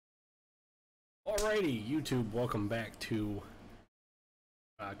Alrighty, YouTube, welcome back to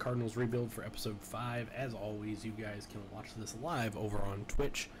Cardinals Rebuild for episode 5. As always, you guys can watch this live over on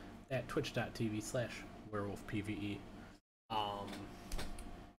Twitch at twitch.tv/werewolfpve.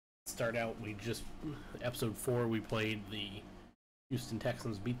 Start out, episode 4, we played the Houston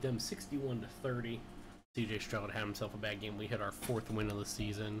Texans, beat them 61-30. CJ Stroud had himself a bad game. We hit our 4th win of the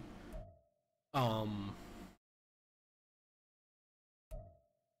season.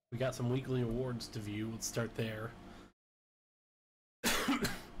 We got some weekly awards to view. Let's start there.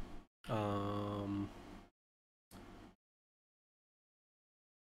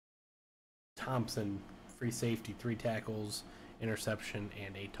 Thompson, free safety, 3 tackles, interception,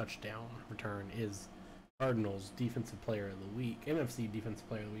 and a touchdown return is Cardinals Defensive Player of the Week, NFC Defensive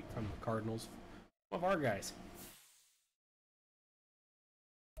Player of the Week from the Cardinals. One of our guys.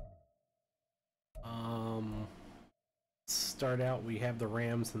 Start out, we have the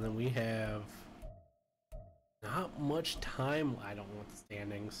Rams, and then we have not much time. I don't want the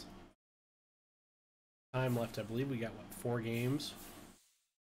standings. Time left, I believe we got, what, 4 games?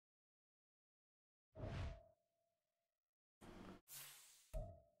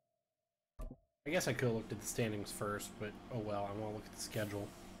 I guess I could have looked at the standings first, but oh well, I want to look at the schedule.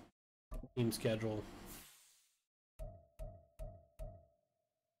 Team schedule.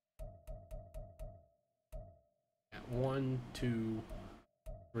 At 1, 2,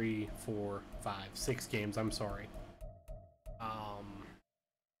 3, 4, 5, 6 games, I'm sorry.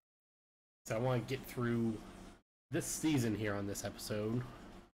 So I want to get through this season here on this episode.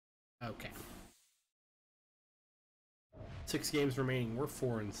 Okay. 6 games remaining. We're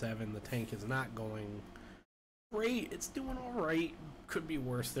 4-7. The tank is not going great. It's doing all right. Could be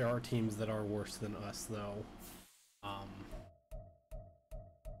worse. There are teams that are worse than us, though.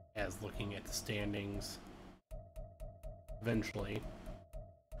 As looking at the standings, eventually,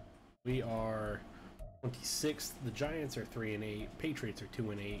 we are 26th. The Giants are 3-8. Patriots are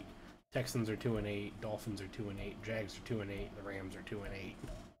 2-8. Texans are 2-8. Dolphins are 2-8. Jags are 2-8. The Rams are 2-8.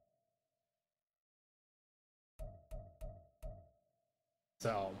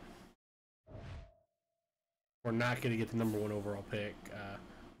 So, we're not going to get the number 1 overall pick.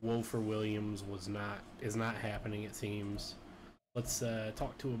 Wolfer Williams is not happening, it seems. Let's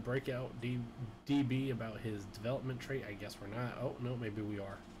talk to a breakout DB about his development trait. I guess we're not. Oh, no, maybe we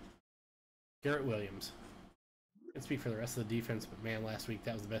are. Garrett Williams. I can't speak for the rest of the defense, but man, last week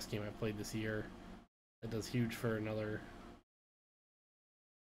that was the best game I played this year. That does huge for another.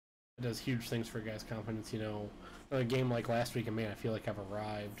 It does huge things for a guy's confidence, you know. Another game like last week, and man, I feel like I've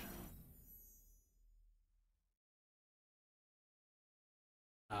arrived.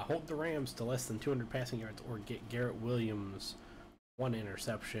 Hold the Rams to less than 200 passing yards, or get Garrett Williams 1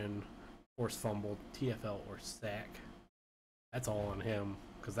 interception, forced fumble, TFL, or sack. That's all on him,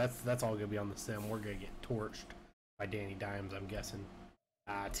 because that's all gonna be on the sim. We're gonna get torched by Danny Dimes, I'm guessing.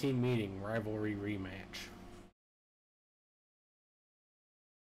 Team meeting, rivalry rematch.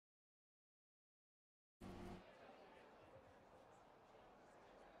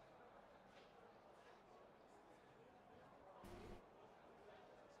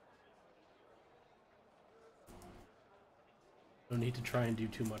 No need to try and do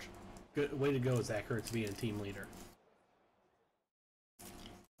too much. Good way to go, Zach Ertz being a team leader.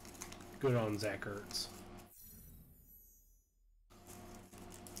 Good on Zach Ertz.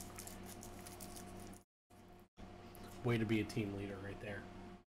 Way to be a team leader right there.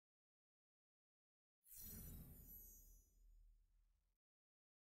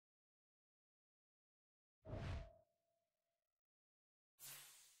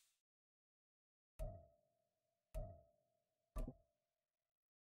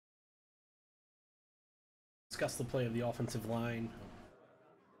 Discuss the play of the offensive line.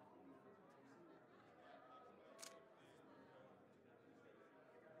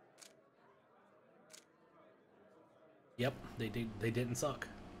 Yep, they didn't suck.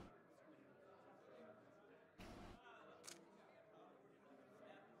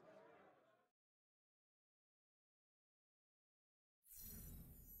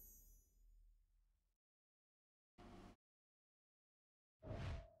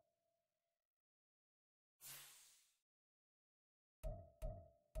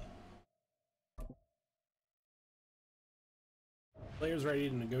 Players ready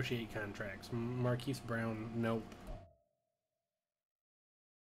to negotiate contracts. Marquise Brown, nope.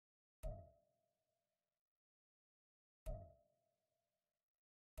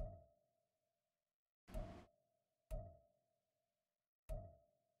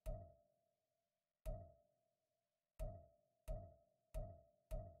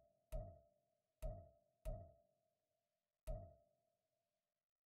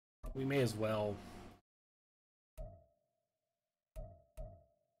 We may as well.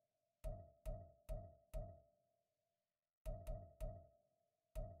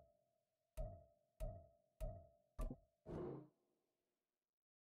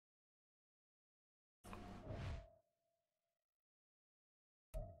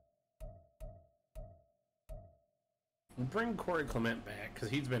 Bring Corey Clement back, because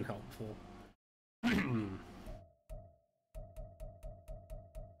he's been helpful.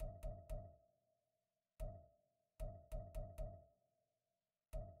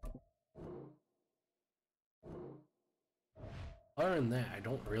 Other than that, I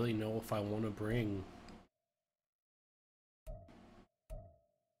don't really know if I want to bring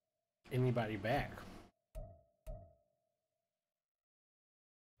anybody back.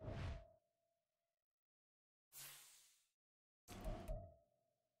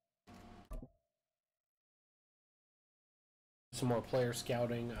 Some more player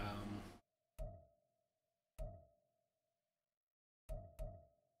scouting.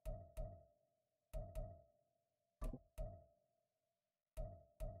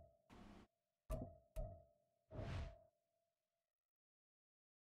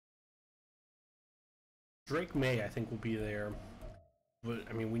 Drake May, I think, will be there. But,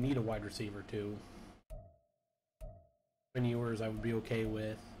 I mean, we need a wide receiver, too. Ewers, I would be okay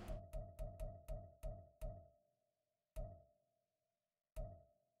with.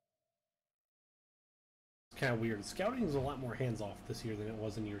 It's kind of weird. Scouting is a lot more hands-off this year than it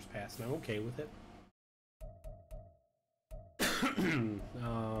was in years past, and I'm okay with it.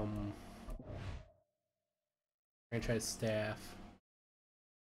 Franchise staff.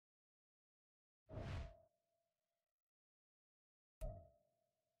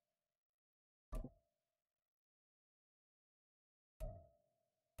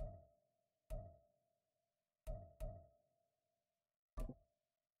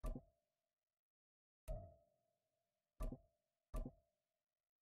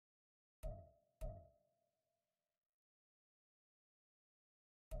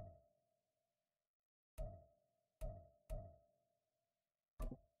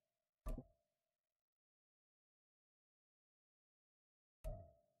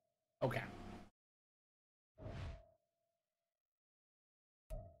 Okay.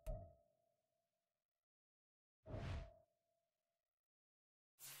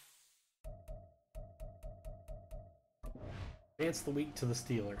 Advance the week to the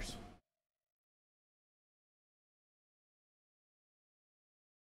Steelers.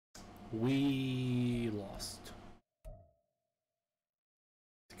 We lost.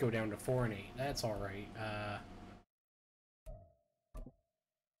 To go down to 4-8. That's all right.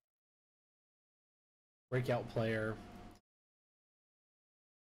 Breakout player.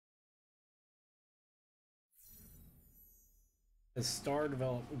 His star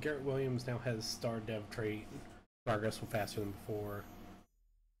development. Garrett Williams now has star dev trait. Progress faster than before.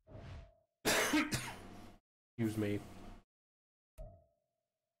 Excuse me.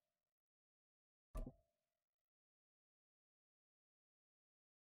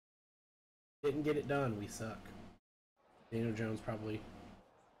 Didn't get it done. We suck. Daniel Jones probably.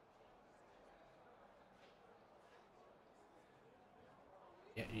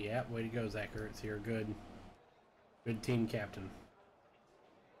 Yeah, way to go, Zach Ertz here. Good team captain.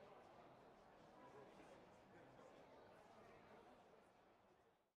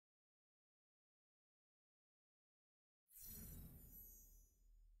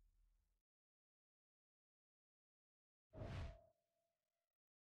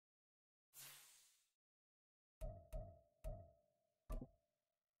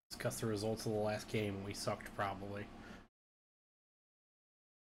 Discuss the results of the last game. We sucked probably.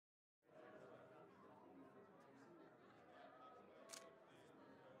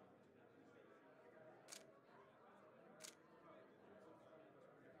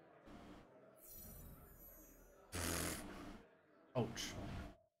 Ouch.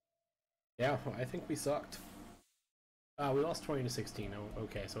 Yeah, I think we sucked. We lost 20-16. Oh,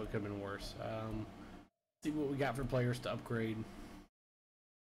 okay, so it could have been worse. See what we got for players to upgrade.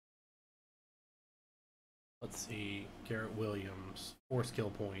 Let's see. Garrett Williams, 4 skill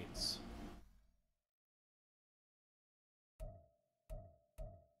points.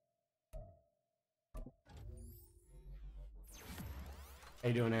 How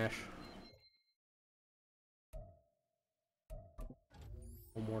you doing, Ash?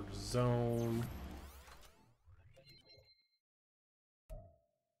 One more zone.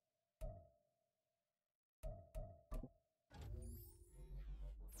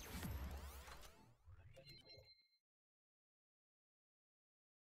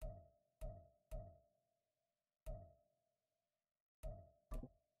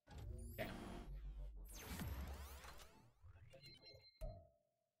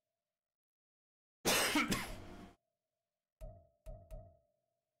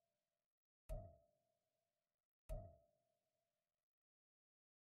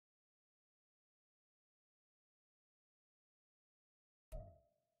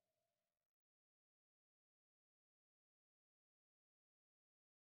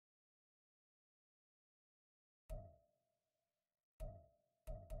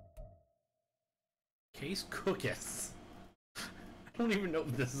 Case Cookus. I don't even know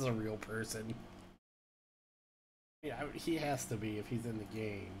if this is a real person. Yeah, he has to be if he's in the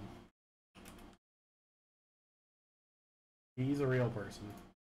game. He's a real person.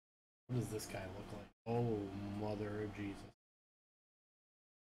 What does this guy look like? Oh, mother of Jesus.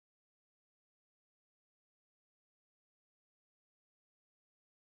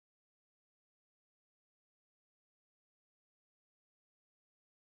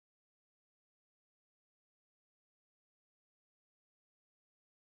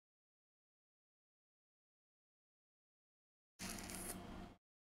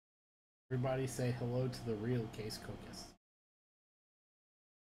 Everybody say hello to the real Case Cookus.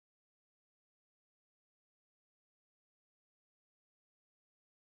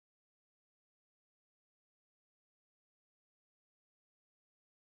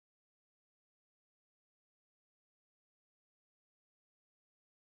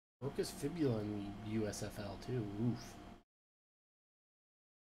 Focus fibula in USFL too. Oof.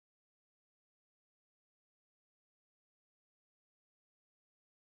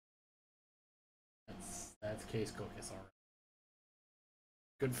 That's Case Cookus, alright.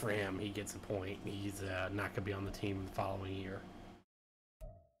 Good for him. He gets a point. He's not going to be on the team the following year.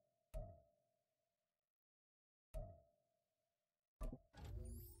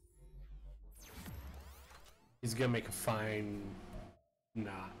 He's going to make a fine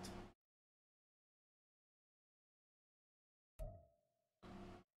knot.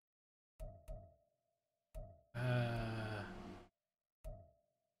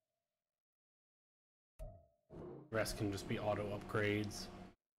 The rest can just be auto upgrades.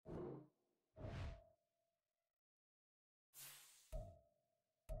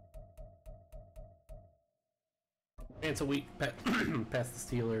 And it's a week past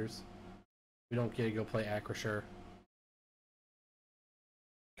the Steelers. We don't get to go play Acrisure.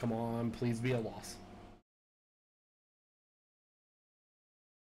 Come on, please be a loss.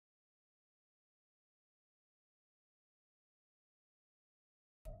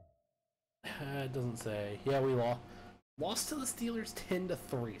 It doesn't say. Yeah, we lost to the Steelers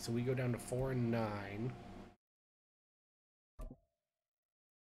 10-3, so we go down to 4-9.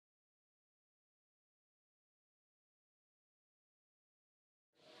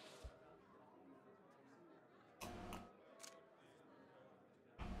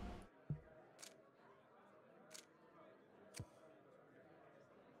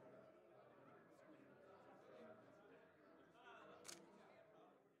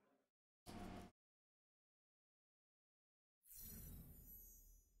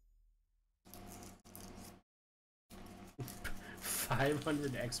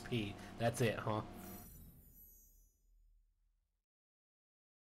 $500 XP. That's it, huh?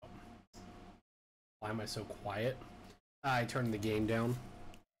 Why am I so quiet? I turned the game down.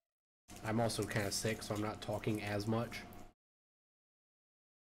 I'm also kind of sick, so I'm not talking as much.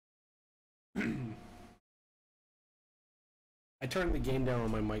 I turned the game down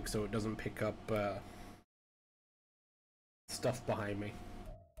on my mic so it doesn't pick up stuff behind me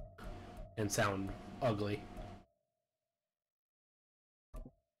and sound ugly.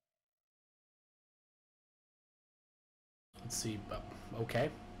 Let's see. Okay.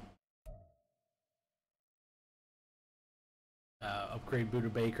 Upgrade Buda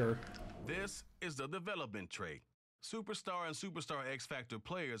Baker. This is the development trait. Superstar and Superstar X Factor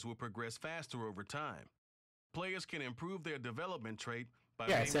players will progress faster over time. Players can improve their development trait by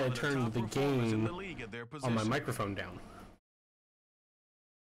I said I turned the game on my microphone down.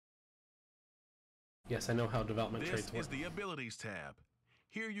 Yes, I know how development traits work. This is the Abilities tab.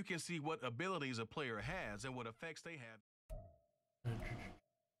 Here you can see what abilities a player has and what effects they have.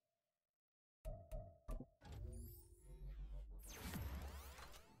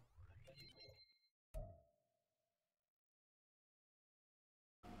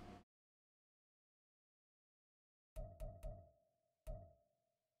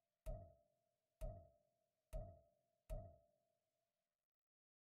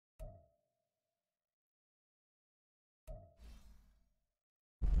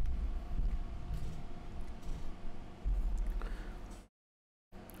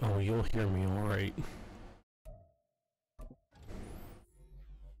 Oh, you'll hear me all right.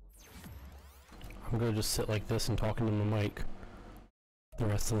 I'm gonna just sit like this and talk into the mic the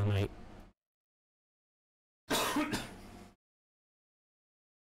rest of the night.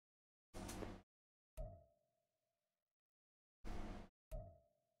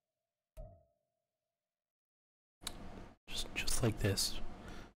 just like this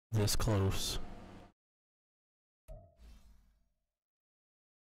close.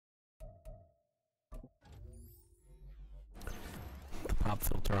 The pop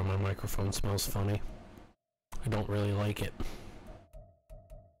filter on my microphone smells funny. I don't really like it.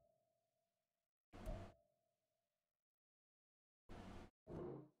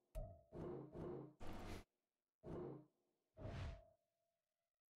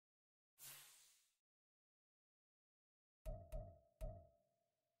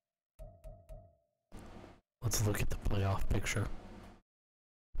 Let's look at the playoff picture.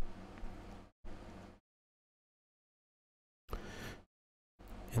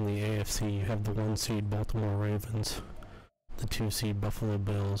 In the AFC, you have the 1 seed Baltimore Ravens, the 2 seed Buffalo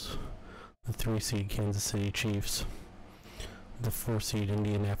Bills, the 3 seed Kansas City Chiefs, the 4 seed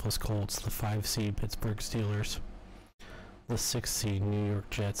Indianapolis Colts, the 5 seed Pittsburgh Steelers, the 6 seed New York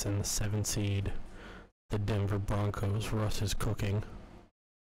Jets, and the 7 seed the Denver Broncos. Russ is cooking.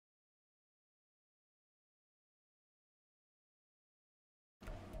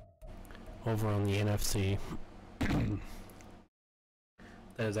 Over on the NFC,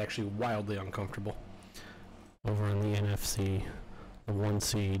 that is actually wildly uncomfortable. Over on the NFC, the 1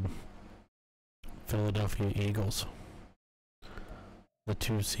 seed Philadelphia Eagles, the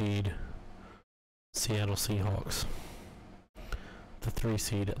 2 seed Seattle Seahawks, the 3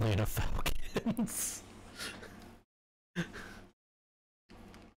 seed Atlanta Falcons,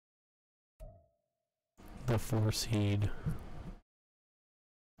 the 4 seed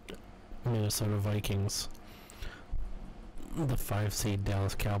Minnesota Vikings, the 5 seed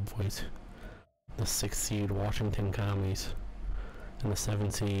Dallas Cowboys, the 6 seed Washington Commies, and the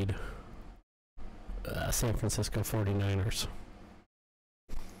 7 seed San Francisco 49ers.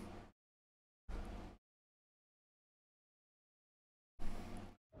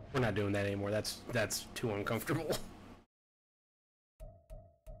 We're not doing that anymore. That's too uncomfortable.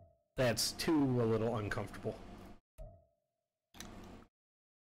 That's a little uncomfortable.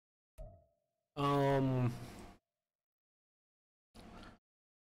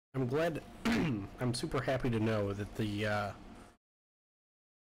 I'm glad. I'm super happy to know that the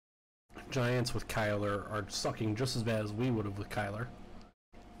Giants with Kyler are sucking just as bad as we would have with Kyler.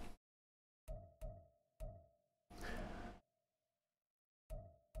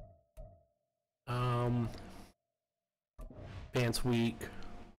 Vance weak.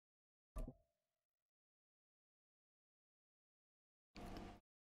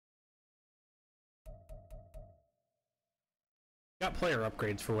 Got player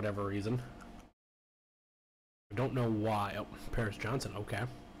upgrades for whatever reason. I don't know why. Oh, Paris Johnson, okay.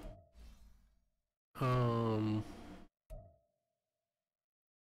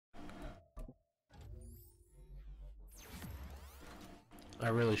 I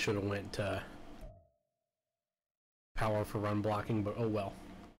really should have went power for run blocking, but oh well.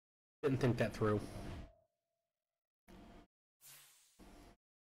 Didn't think that through.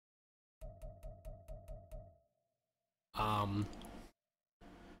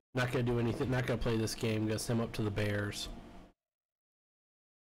 Not gonna do anything. Not gonna play this game. Gonna send him up to the Bears.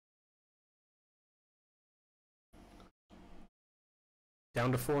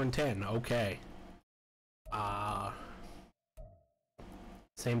 Down to 4-10. Okay.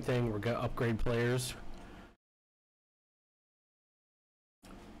 Same thing. We're gonna upgrade players.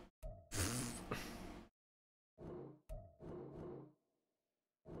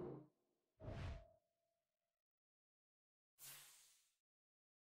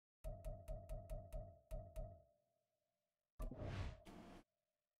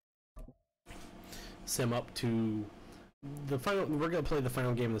 Sim up to the final. We're gonna play the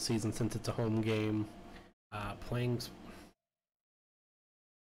final game of the season since it's a home game.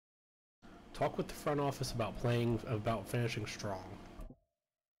 Talk with the front office about finishing strong.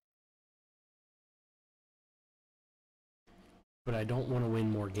 But I don't want to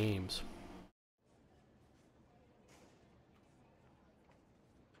win more games.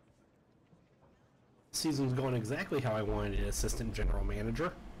 Season's going exactly how I wanted it, assistant general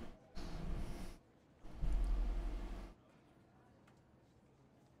manager.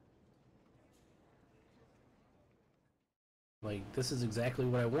 Like, this is exactly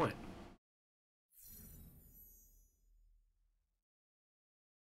what I want.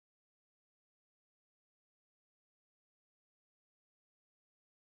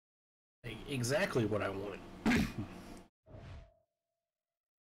 Like, exactly what I want.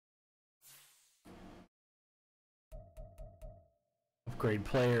 Upgrade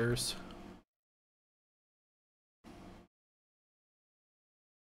players.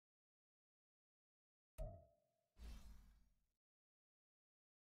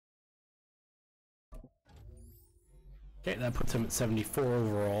 Okay, that puts him at 74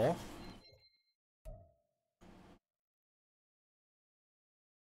 overall.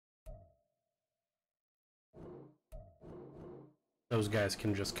 Those guys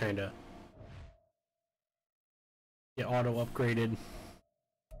can just kind of Get auto upgraded. Do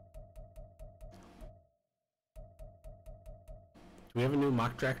we have a new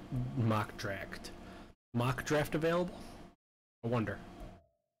mock draft available? I wonder.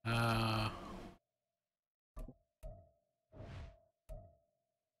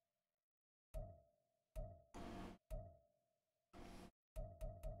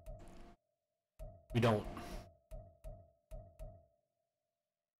 We don't.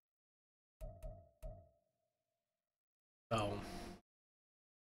 Oh.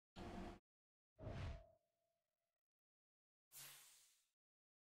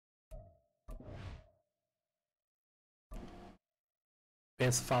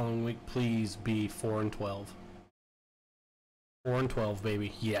 Advance the following week, please be 4-12. 4-12,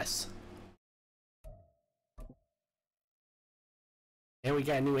 baby. Yes. And we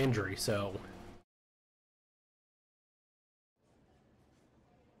got a new injury, so.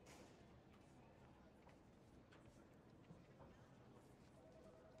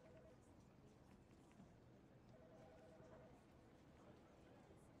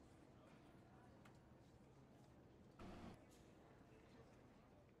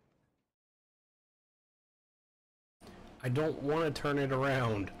 I don't want to turn it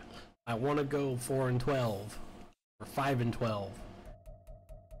around. I want to go 4-12 or 5-12.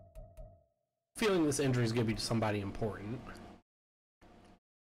 Feeling this injury is going to be to somebody important.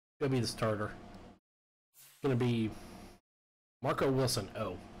 Gonna be the starter. Gonna be Marco Wilson.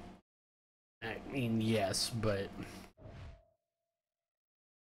 Oh, I mean yes, but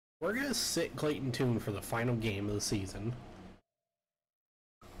we're gonna sit Clayton Tune for the final game of the season.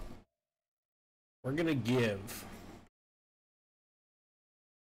 We're gonna give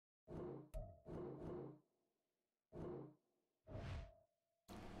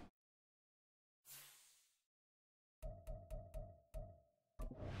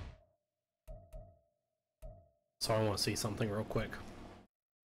so I want to see something real quick.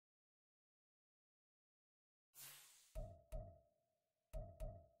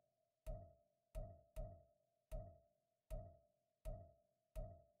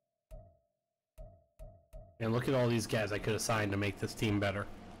 And look at all these guys I could have signed to make this team better.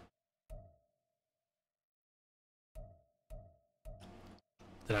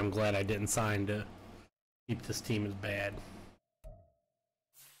 That I'm glad I didn't sign to keep this team as bad.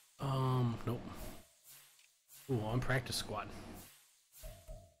 Nope. Ooh, on practice squad.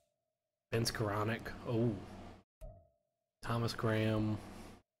 Ben Skoranek. Oh. Thomas Graham.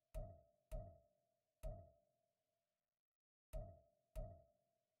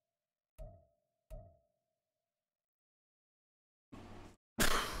 Do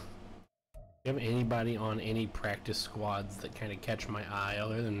you have anybody on any practice squads that kind of catch my eye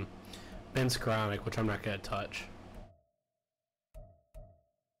other than Ben Skoranek, which I'm not going to touch?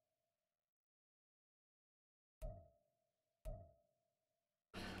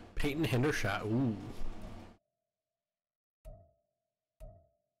 Peyton Hendershot. Ooh.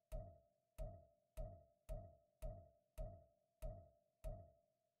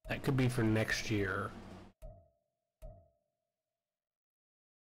 That could be for next year.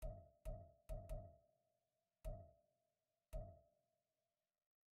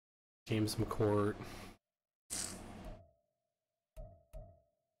 James McCourt.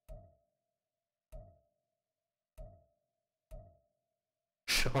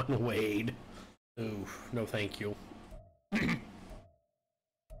 Sean Wade. Ooh, no thank you. At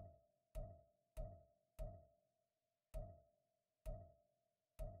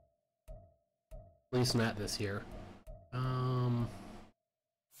least not this year. Oh,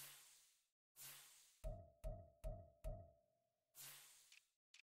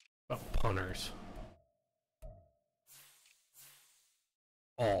 punters.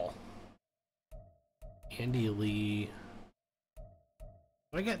 All. Andy Lee.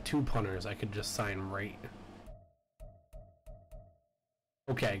 I got 2 punters I could just sign right.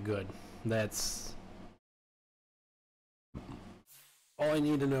 Okay, good. That's all I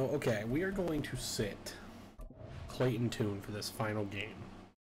need to know. Okay, we are going to sit Clayton Tune for this final game.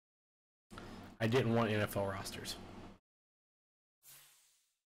 I didn't want NFL rosters.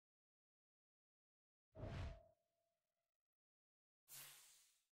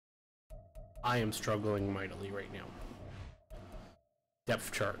 I am struggling mightily right now.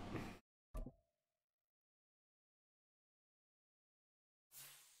 Depth chart.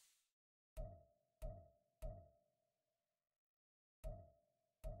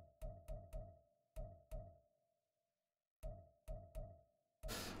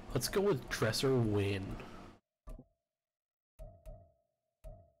 Let's go with Dresser Win.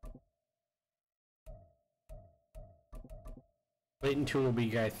 Clayton Tune will be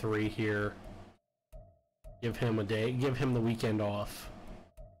guy 3 here. Give him a day. Give him the weekend off.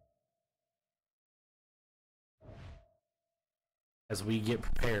 As we get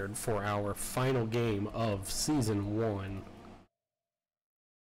prepared for our final game of Season 1.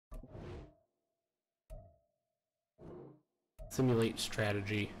 Simulate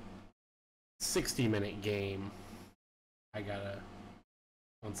strategy. 60-minute game. I gotta...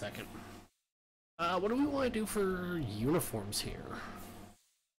 1 second. What do we want to do for uniforms here?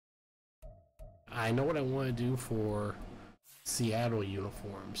 I know what I want to do for Seattle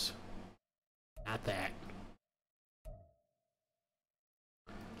uniforms. Not that.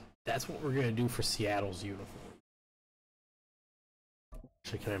 That's what we're gonna do for Seattle's uniform.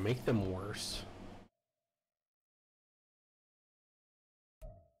 Actually, can I make them worse?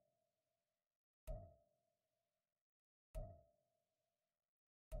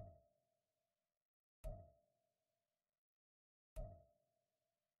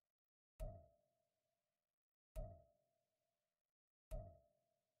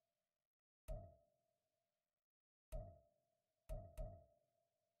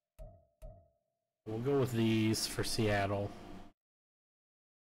 We'll go with these for Seattle.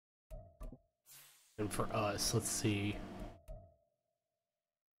 And for us, let's see.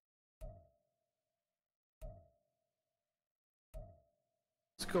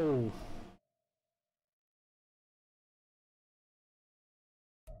 Let's go.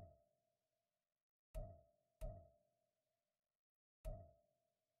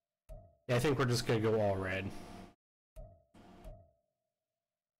 Yeah, I think we're just gonna go all red.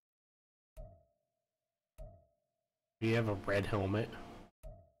 Do you have a red helmet?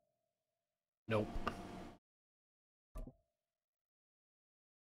 Nope.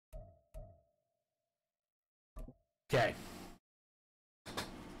 Okay.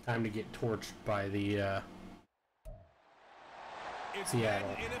 Time to get torched by the It's Seattle.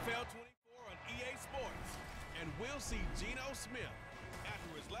 Madden NFL 24 on EA Sports, and we'll see Geno Smith.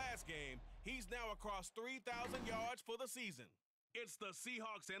 After his last game, he's now across 3,000 yards for the season. It's the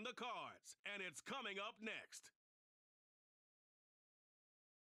Seahawks and the Cards, and it's coming up next.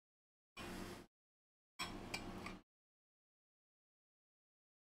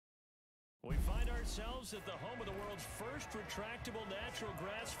 We find ourselves at the home of the world's first retractable natural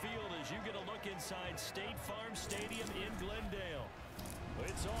grass field as you get a look inside State Farm Stadium in Glendale.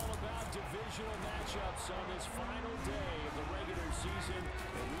 It's all about divisional matchups on this final day of the regular season,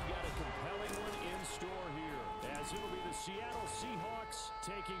 and we've got a compelling one in store here, as it'll be the Seattle Seahawks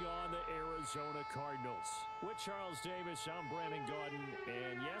taking on the Arizona Cardinals. With Charles Davis, I'm Brandon Gaudin,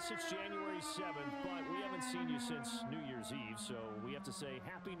 and yes, it's January 7th, but we haven't seen you since New Year's Eve, so we have to say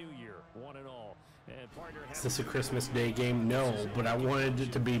Happy New Year, one and all. And partner, Is this a Christmas Day game? No, but I wanted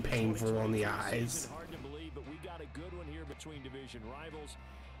it to be painful on the eyes. Hard to believe, but we got a good one here between division rivals.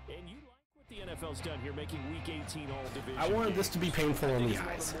 And you like what the NFL's done here, making Week 18 all division. I wanted this to be painful on the It's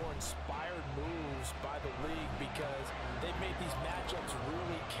eyes. one of the more inspired moves by the league because they've made these matchups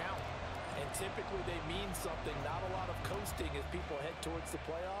really count. And typically they mean something, not a lot of coasting as people head towards the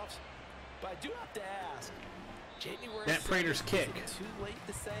playoffs. But I do have to ask, January That Prater's 7th, kick. is it too late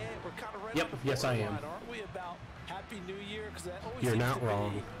to say it? We're kind of right Yep, on the yes, I am. borderline, aren't we, about Happy New Year? Because that always You're seems not to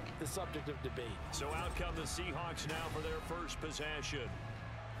wrong. be the subject of debate. So out come the Seahawks now for their first possession.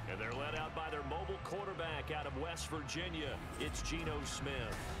 And they're led out by their mobile quarterback out of West Virginia. It's Geno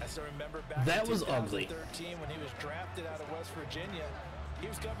Smith. As I remember back That in was ugly. 2013 when he was drafted out of West Virginia, he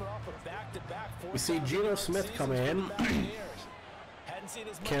was coming off a back-to-back. We see Geno Smith come in.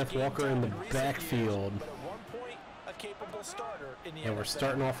 Kenneth Walker in the backfield. But at one point, a capable starter in the And we're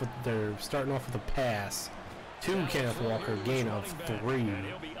NFL. they're starting off with a pass to Kenneth Walker, gain of 3. And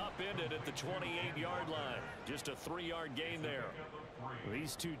he'll be upended at the 28-yard line. Just a 3-yard gain there.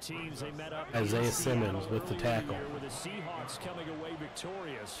 These two teams, they met up Isaiah in Simmons Seattle with the earlier in tackle. year With the Seahawks coming away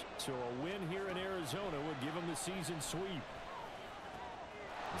victorious. So a win here in Arizona would give them the season sweep.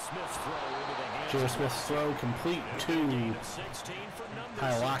 Smith's throw into the hands Geno of Smith's throw complete to 16 for number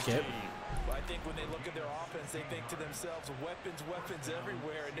Tyler Lockett. 16. But I think when they look at their offense, they think to themselves, weapons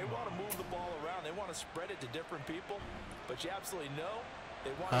everywhere, and they want to move the ball around. They want to spread it to different people, but you absolutely know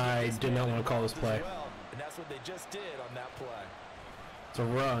they want to I get this did not man want to call this involved as play. well, and that's what they just did on that play. It's a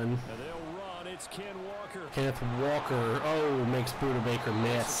run. And they'll run. It's Ken Walker. Kenneth Walker, oh, makes Buda Baker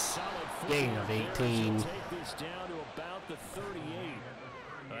miss. Solid Gain of 18. Take this down to about the 38.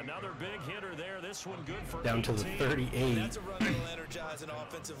 Another big hitter there. This one good for Down to the 18. 38. That's a run that'll energize an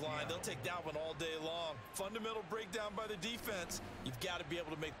offensive line. They'll take that one all day long. Fundamental breakdown by the defense. You've got to be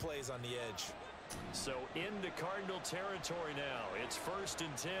able to make plays on the edge. So into Cardinal territory now. It's 1st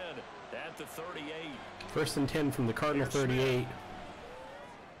and 10 at the 38. 1st and 10 from the Cardinal 38. And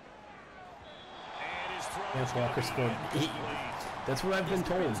his throw Kenneth Walker scored 8. That's what I've been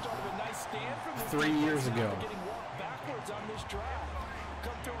told 3 years ago.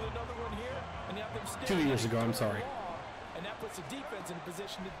 2 years ago, I'm sorry. And that puts the defense in a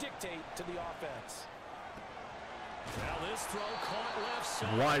position to dictate to the offense. Now this throw caught left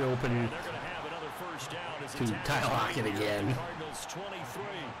side. Wide open. And they're going to have another first down as to Ty Lockett again. Cardinals 23.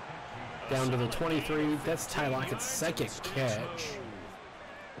 Down to the 23. That's Ty Lockett's second catch.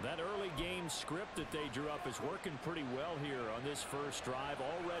 That early game script that they drew up is working pretty well here on this first drive.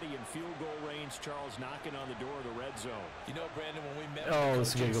 Already in field goal range, Charles knocking on the door of the red zone. You know, Brandon, when we met... Oh, this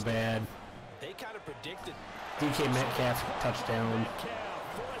is going to go bad. They kind of predicted... DK Metcalf touchdown.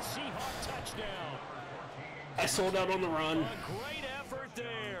 For a Seahawks touchdown. I sold out on the run. A great effort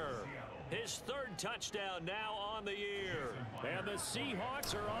there. His third touchdown now on the year. And the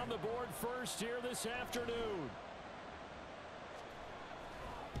Seahawks are on the board first here this afternoon.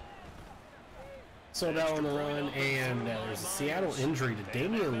 Sold out on the run, and there's a Seattle injury to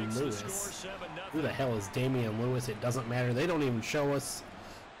Damian Lewis. Who the hell is Damian Lewis? It doesn't matter. They don't even show us.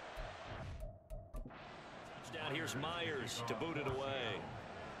 Touchdown. Here's Myers to boot it away.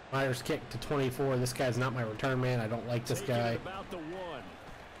 Myers kick to 24. This guy's not my return man. I don't like this guy. About the one.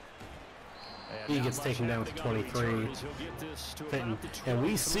 He gets taken down to 23. And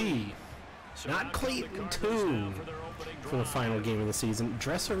we see not Clayton Tune for the final game of the season.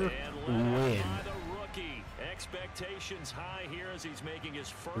 Dresser win. Expectations high here as he's making his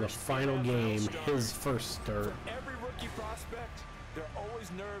first the final game, his first start. Every rookie prospect, there are always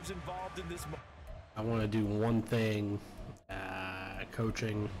nerves involved in this. I want to do one thing,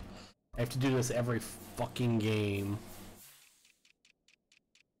 coaching. I have to do this every fucking game.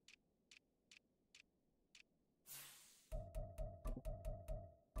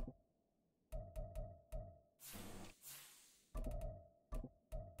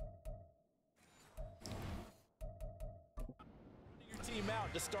 Team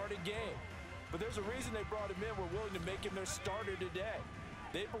out to start a game, but there's a reason they brought him in. We're willing to make him their starter today.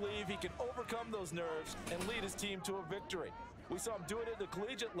 They believe he can overcome those nerves and lead his team to a victory. We saw him do it at the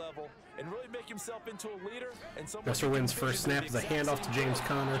collegiate level and really make himself into a leader. And Dresser wins first snap as a handoff to James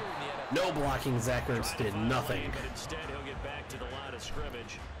Conner. No blocking. Zach Ertz did nothing. But instead he'll get back to the line of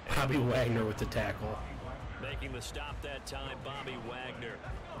scrimmage. Bobby Wagner with the tackle. Making the stop that time, Bobby Wagner.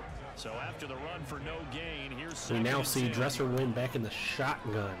 So after the run for no gain, here's we now see Dresser win back in the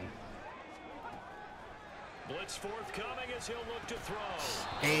shotgun. Blitz forthcoming as he'll look to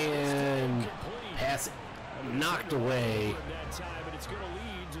throw. And pass knocked away. That time, but it's going to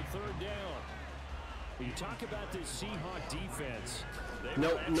lead to third down. When you talk about this Seahawk defense,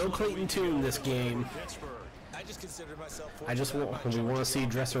 no Clayton Tune this game. I just consider myself. We want to see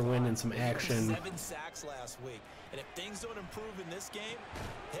Dresser win in some action. 7 sacks last week, and if things don't improve in this game,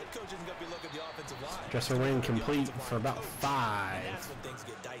 head coach isn't going to be looking at the offensive line. Dresser win complete for about 5.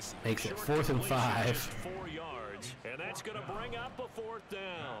 Makes it 4th and 5. 4 yards, and that's going to bring up a 4th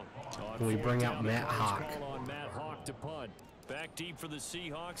down. Can we bring out Matt Hawk? On Matt Hawk to punt. Back deep for the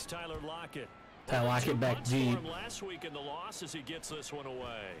Seahawks, Tyler Lockett. Ty Lockett back deep. Last week in the loss as he gets this one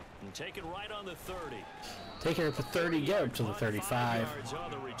away. And taken right on the 30. Taking it for 30, get up to the 35. On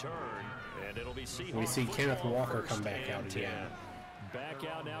the return, and it'll be we see Kenneth Walker come back out again. Back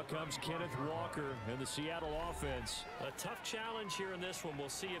out now comes Kenneth Walker and the Seattle offense. A tough challenge here in this one. We'll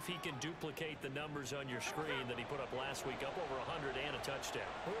see if he can duplicate the numbers on your screen that he put up last week, up over 100 and a touchdown.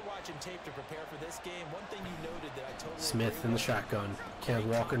 We were watching tape to prepare for this game. One thing you noted that I totally Smith in the shotgun. Kenneth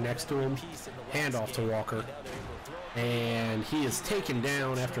Walker next to him. Handoff to Walker. And he is taken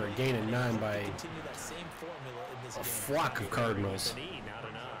down after a gain of 9 by a flock of Cardinals.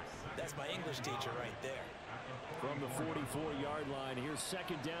 That's my English teacher right there. From the 44-yard line, here's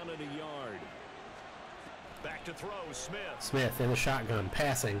second down and a yard. Back to throw, Smith. Smith in the shotgun,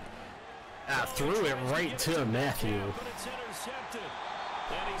 passing. Threw it right to Matthew. But it's intercepted.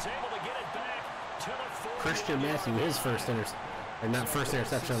 And he's able to get it back to the 40. Christian Matthew, his first interception. Or not first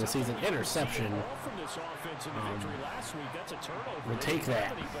interception of the season, interception. From this offense in the victory last week, that's a turnover. We'll take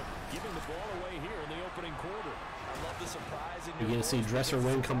that. Giving the ball away here in the opening quarter. I love the surprise. You're going to see Dresser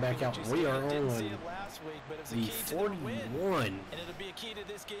win come back out. We are on the 41. And it'll be a key to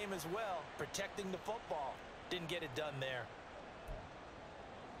this game as well. Protecting the football. Didn't get it done there.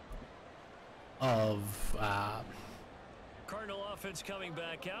 Of Cardinal offense coming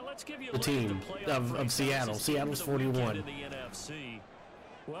back out. Let's give you a the team of Seattle. Seattle's 41. In the NFC.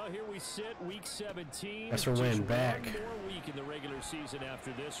 Well, here we sit, week 17. That's her win back. One more week in the regular season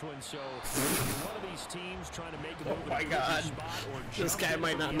after this one, so one of these teams trying to make a move. Oh my God, this guy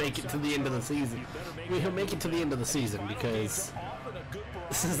might not make it to the end of the season. I mean, he'll make it to the end of the season because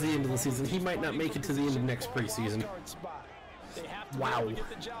this is the end of the season. He might not make it to the end of next preseason. Wow.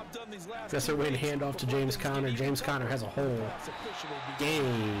 Dresser win, handoff to James Conner. James Conner has a whole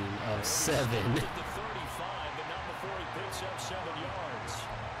game of 7.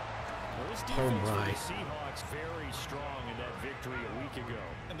 Oh my. Seahawks very strong in that victory a week ago.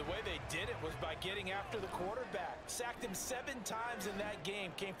 And the way they did it was by getting after the quarterback. Sacked him 7 times in that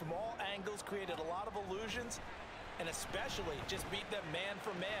game. Came from all angles, created a lot of illusions, and especially just beat them man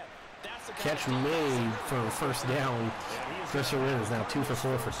for man. That's the catch made for a first down. Dresser win is now 2 for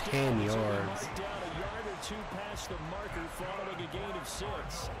 4 for 10 yards. Down a yard or 2 past the marker following a gain of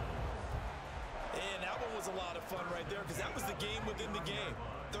 6. And that one was a lot of fun right there because that was the game within the game.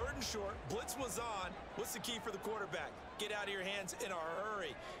 3rd and short, blitz was on. What's the key for the quarterback? Get out of your hands in a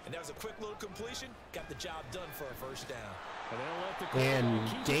hurry. And that was a quick little completion. Got the job done for a first down. And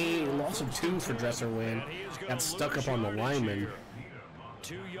gain, loss of 2 for Dresser win. Got stuck up on the lineman.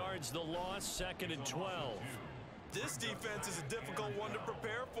 2 yards the loss, 2nd and 12. This defense is a difficult one to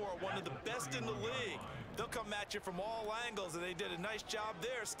prepare for, one of the best in the league. They'll come at you from all angles, and they did a nice job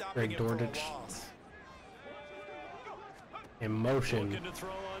there stopping it for a loss. In motion. Looking to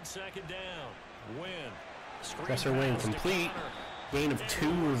throw on 2nd down. Win. Dresser win complete. Gain of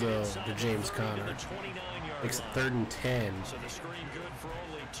 2 though to James Conner. It's 3rd and 10. So the screen good for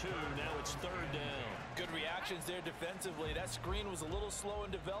only 2. Now it's 3rd down. Good reactions there defensively. That screen was a little slow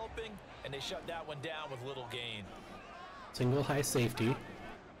in developing, and they shut that one down with little gain. Single high safety.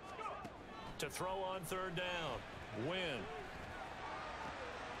 To throw on 3rd down. Win.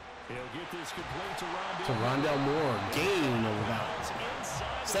 He'll get this complete to Rondell Moore. Gain of about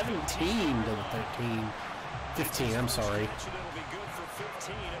 17 to the 13. 15, I'm sorry. It'll be good for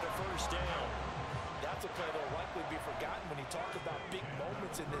 15 and a first down. That's a play that'll likely be forgotten when you talk about big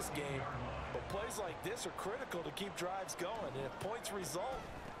moments in this game. But plays like this are critical to keep drives going. And if points result,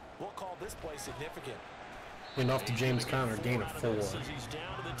 we'll call this play significant. And off to James Conner, gain of 4. He's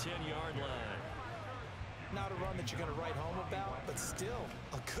down to the 10-yard line. Not a run that you're going to write home about, but still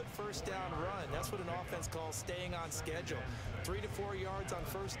a good first down run. That's what an offense calls staying on schedule. 3 to 4 yards on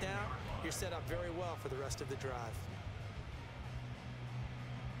first down, you're set up very well for the rest of the drive.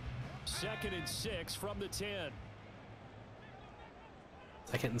 2nd and 6 from the 10.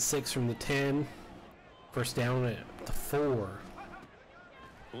 2nd and 6 from the 10. First down at the 4.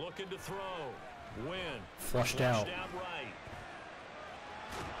 Looking to throw. Win. Flushed out. Right.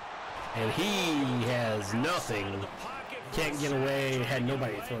 And he has nothing. Can't get away. Had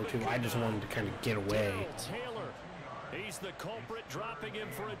nobody to throw to. I just wanted to kind of get away. Taylor. He's the culprit, dropping him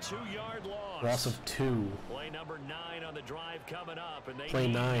for a 2-yard loss. Loss of 2. Play number 9 on the drive coming up. And they Play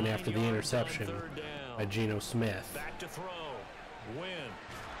 9 after the interception by Geno Smith. Back to throw. Win.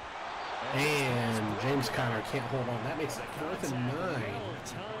 And James Conner can't hold on. That makes it 4th and 9.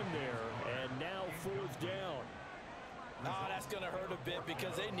 Time there, and now 4th down. Oh, that's going to hurt a bit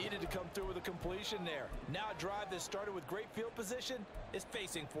because they needed to come through with a completion there. Now a drive that started with great field position is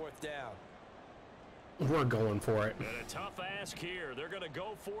facing 4th down. We're going for it. And a tough ask here. They're going to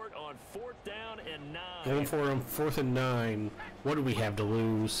go for it on 4th down and 9. Going for it on 4th and 9. What do we have to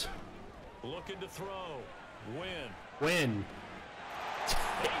lose? Looking to throw. Win. Win.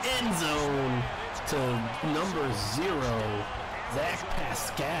 End zone to number 0, Zach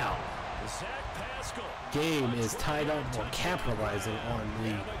Pascal. Game is tied up for capitalizing on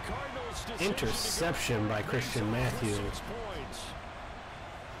the interception by Christian Matthew.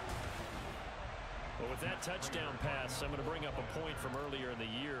 Well, with that touchdown pass, I'm going to bring up a point from earlier in the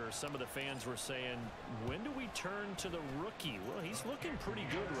year. Some of the fans were saying, when do we turn to the rookie? Well, he's looking pretty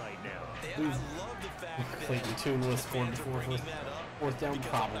good right now. And I love the fact that Clayton Tune was 4th down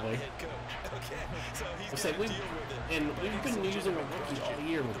probably. Okay, so he's we've been using a rookie all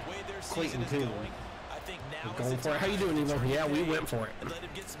year with Clayton Tune. We're going for it. How you doing, Evo? Yeah, we went for it. Let him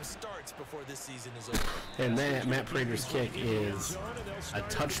get some starts before this season is over. And that Matt Prater's kick is a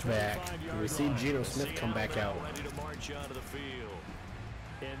touchback. And we see Geno Smith come back out. Ready to march onto the field.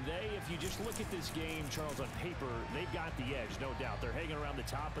 And if you just look at this game, Charles, on paper, they've got the edge, no doubt. They're hanging around the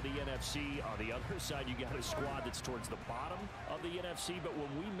top of the NFC. On the other side, you got a squad that's towards the bottom of the NFC. But when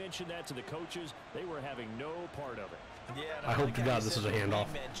we mentioned that to the coaches, they were having no part of it. Yeah, I hope to God this is a handoff.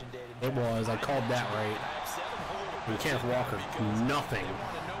 It was. I called that right. And Kenneth Walker, nothing.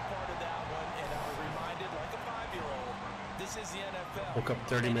 Woke up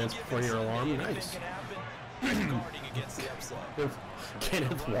 30 minutes before your alarm. Nice. guarding against the upset.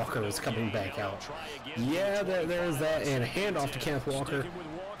 Kenneth Walker is coming back out. Yeah, there's that, and a handoff to Kenneth Walker.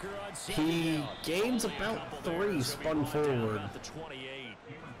 He gains about 3, spun forward.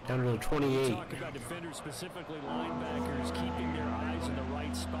 Down to the 28. Talk about defenders, specifically linebackers, keeping their eyes in the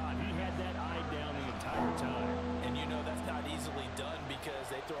right spot. He had that eye down the entire time. And you know that's not easily done because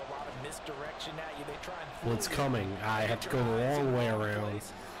they throw a lot of misdirection at you. They try and Well, it's coming. I have to go the long way around.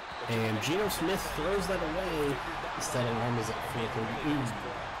 And Geno Smith throws that away. Instead of long as it 4:30.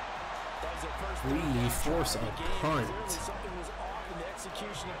 We force a punt. Something was off in the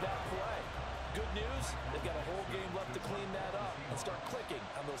execution of that play. Good news, they've got a whole game left to clean that up and start clicking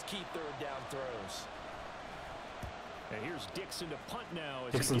on those key third down throws. And here's Dixon to punt now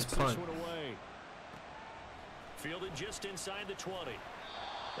as Dixon's he gets punt. this one away. Fielded just inside the 20.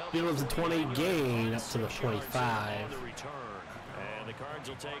 Fields a 20, gain up to the 25. On the return. And the Cards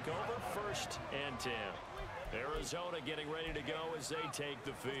will take over, 1st and 10. Arizona getting ready to go as they take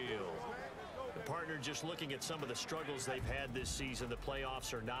the field. The partner just looking at some of the struggles they've had this season. The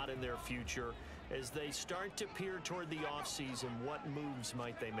playoffs are not in their future. As they start to peer toward the offseason, what moves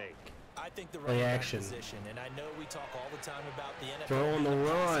might they make? I think the Play running back action. position, and I know we talk all the time about the NFL Throw on the being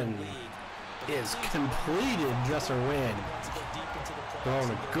a run. passing league, Is completed. Dresser win. wants to go deep into the playoffs Throwing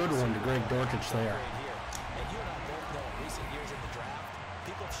and a go good one to deep. Greg Dortch there. Right here. And you and I both know in recent years in the draft,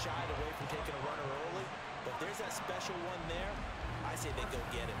 people have shied away from taking a runner early, but there's that special one there. I say they go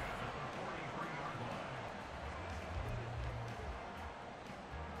get him.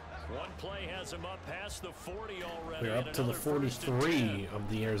 One play has him up past the 40 already. We're up to the 43 of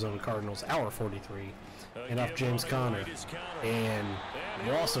the Arizona Cardinals, our 43. And off James Conner. And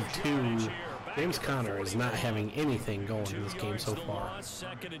loss of 2. James Conner is not having anything going in this game so far.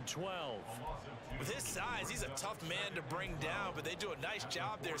 2nd and 12. With his size, he's a tough man to bring down, but they do a nice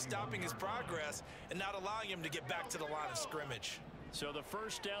job there stopping his progress and not allowing him to get back to the line of scrimmage. So the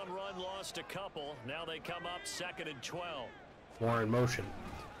first down run lost a couple. Now they come up 2nd and 12. Moore in motion.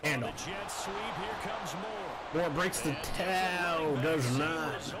 And The jet sweep, here comes Moore. Moore breaks the tail. Does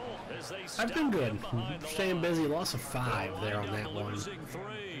not. I've been good. Staying busy. Loss of 5 there on that one. Losing 3.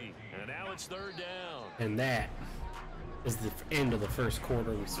 And now it's 3rd down. And that is the end of the first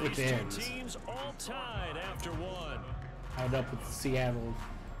quarter. We switch These ends. two teams all tied after 1. Tied up with the Seattle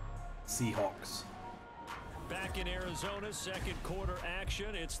Seahawks. Back in Arizona, 2nd quarter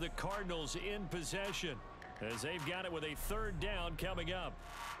action. It's the Cardinals in possession as they've got it with a 3rd down coming up.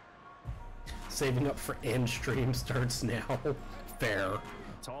 Saving up for end stream starts now. Fair.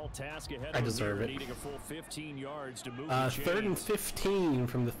 Tall task ahead. I deserve it. Needing a full 15 yards to move. 3rd and 15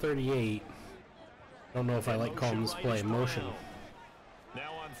 from the 38. Don't know if I like calling this play motion.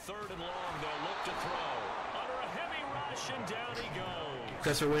 Now on 3rd and long, they'll look to throw. Under a heavy rush, and down he goes.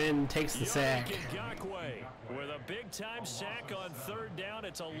 Dresser Wynn takes the sack. With a big-time sack on 3rd down,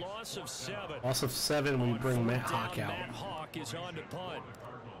 it's a loss of 7. Loss of 7, we bring Matt Hawk out. Matt Hawk is on to punt.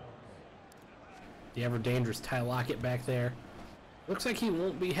 The ever-dangerous Ty Lockett back there. Looks like he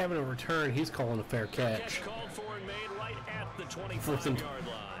won't be having a return. He's calling a fair catch. Called for and made right at the 4th and 25-yard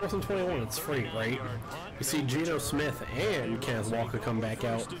line. 4th and 21, it's free, right? You see Geno Smith and Kenneth Walker come back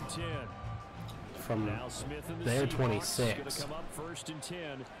out 1st and 10. from Now Smith and the their Seahawks 26. gonna come up 1st and 10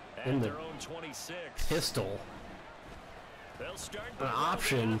 at In the their own 26. pistol. They'll start An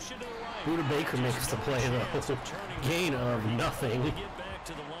option. to the right. Buda Baker makes the play though. Gain of nothing. Get back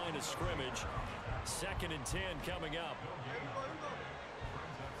to the line of scrimmage. 2nd and 10 coming up.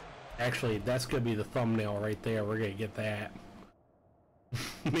 Actually, that's gonna be the thumbnail right there. We're gonna get that.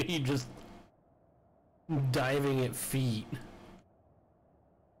 Me just diving at feet.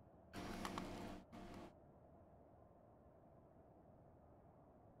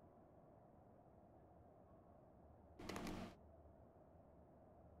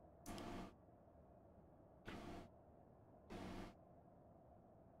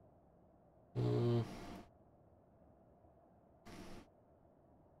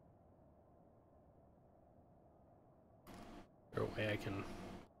 There a way I can...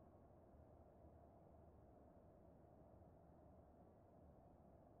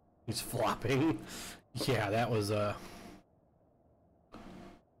 He's flopping. Yeah, that was, There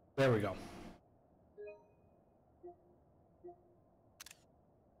we go.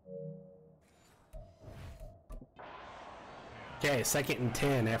 Okay, 2nd and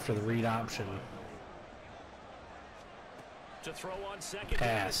 10 after the read option. To throw on 2nd.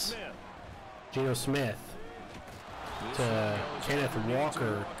 Pass. Smith. Geno Smith to Kenneth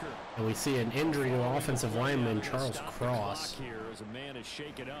Walker, and we see an injury to offensive lineman Charles Cross. Here as a man is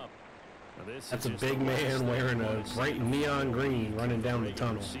shaken up. Now this That's is a just big the man worst wearing a of the bright season neon green running down the regular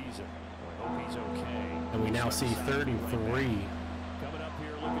tunnel. season. Hope he's okay. And we now see 3rd and 3. Coming up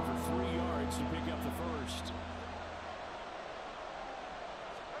here looking for 3 yards to pick up the first.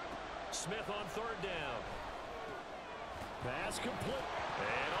 Smith on 3rd down. Pass complete.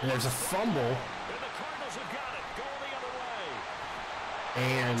 And there's a fumble. And the Cardinals have got it. Going the other way.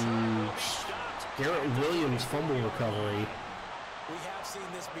 And Garrett Williams fumble recovery. We have seen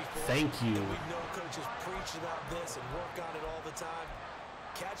this before. Thank you. And we know coaches preach about this and work on it all the time.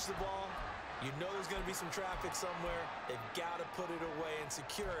 Catch the ball. You know there's going to be some traffic somewhere. They've got to put it away and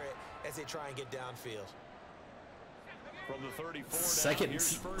secure it as they try and get downfield. From the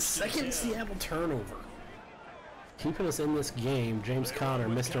 34 Second Seattle turnover. Keeping us in this game, James Conner,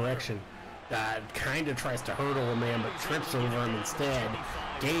 misdirection. Kind of tries to hurdle a man, but trips over him instead.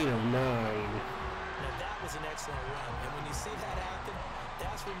 Gain of 9. Now that was an excellent run, and when you see that happen,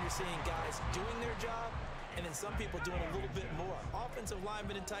 that's when you're seeing guys doing their job, and then some people doing a little bit more. Offensive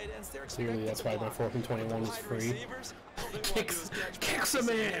linemen and tight ends, they're expected Clearly, that's why their 4th and 21 is free. Kicks a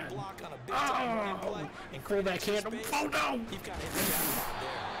man. Oh, fullback hand. Oh no!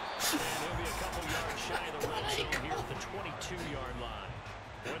 And he'll be a couple yards shy of the red zone here at the 22-yard line.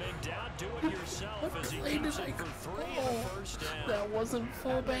 When in doubt, do it yourself as he keeps it for 3 and a first down. That wasn't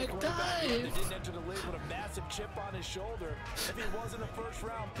fullback dive. Didn't enter the league with a massive chip on his shoulder. If he wasn't a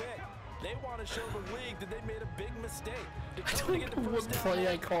first-round pick, they want to show the league that they made a big mistake. I don't know what play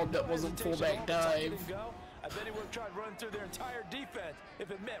I called that wasn't fullback dive. I bet he would have tried running through their entire defense if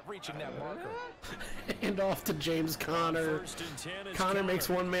it meant reaching that marker. And off to James Conner. Conner makes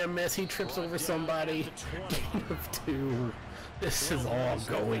one man miss. He trips over somebody. Gain of 2. This is all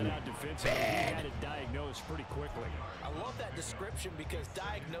going bad. I love that description because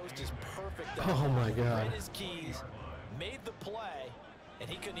diagnosed is perfect. Oh my God. Read his keys, made the play, and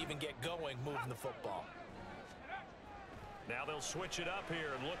he couldn't even get going moving the football. Now they'll switch it up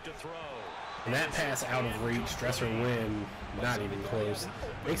here and look to throw. And that pass out of reach, Dresser win, not even close.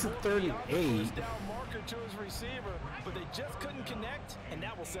 Makes it 3rd and 8. Down marker to his receiver, but they just couldn't connect, and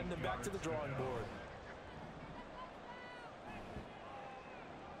that will send them back to the drawing board.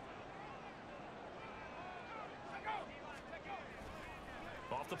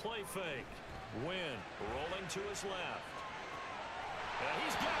 Off the play fake. Wynn rolling to his left. And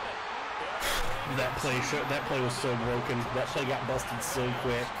he's got it. That play was so broken. That play got busted so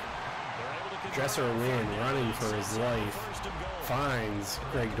quick. Dresser Wynn running for his life. Finds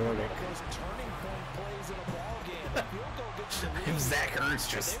Greg Dornick. And Zach Ertz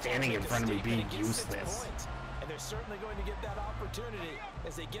just standing in front of me being useless. And they're certainly going to get that opportunity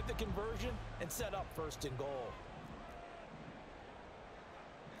as they get the conversion and set up 1st and goal.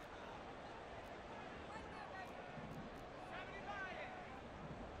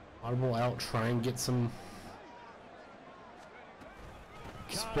 Audible out, try and get some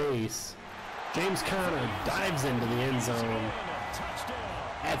space. James Conner dives into the end zone.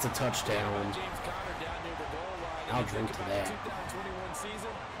 That's a touchdown. I'll drink to that. 2021 season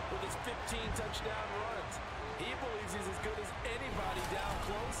with his 15 touchdown runs. He believes he's as good as anybody down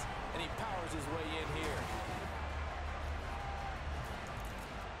close, and he powers his way in here.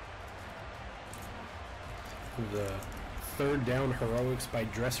 The 3rd down heroics by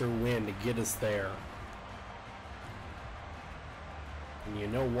Dresser Wynn to get us there. And you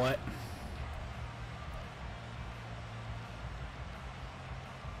know what?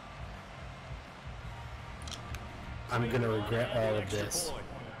 I'm going to regret all of this.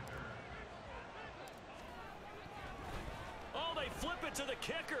 Oh, they flip it to the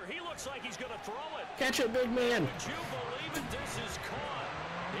kicker. He looks like he's going to throw it. Catch it, big man. Would you believe it? This is caught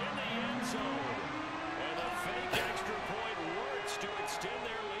in the end zone. And the fake extra point works to extend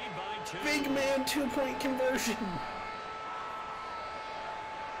their lead by 2. Big man 2-point conversion.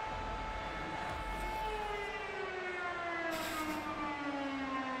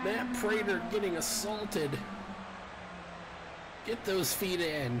 Matt Prater getting assaulted. Get those feet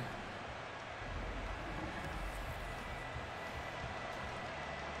in.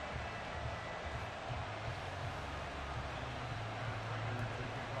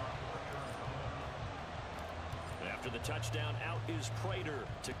 After the touchdown, out is Prater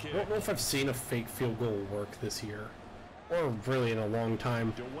to kick. I don't know if I've seen a fake field goal work this year. Or really in a long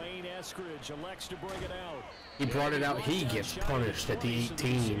time. Dwayne Eskridge elects to bring it out. He brought it out. He gets punished at the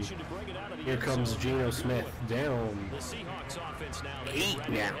 18. Here comes Geno Smith down. The Seahawks offense now 8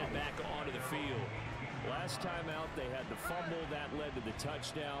 now. back onto the field. Last time out, they had the fumble. That led to the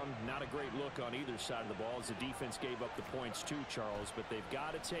touchdown. Not a great look on either side of the ball as the defense gave up the points too, Charles. But they've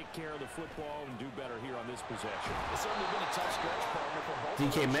got to take care of the football and do better here on this possession. It's certainly been a tough stretch, partner, for both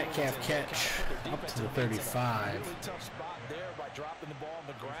DK Metcalf catch up to the 35. Really tough spot there by dropping the ball on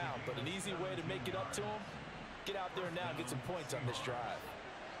the ground. But an easy way to make it up to him. Get out there now and get some points on this drive.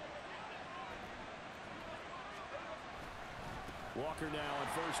 Walker now on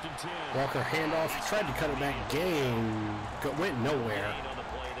 1st and 10. Walker handoff. He tried to cut it back. Went nowhere. On the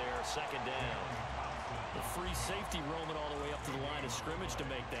play there, 2nd down. The free safety roaming all the way up to the line of scrimmage to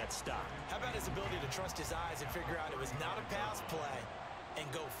make that stop. How about his ability to trust his eyes and figure out it was not a pass play and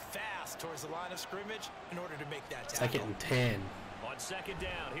go fast towards the line of scrimmage in order to make that tackle. 2nd and 10. On 2nd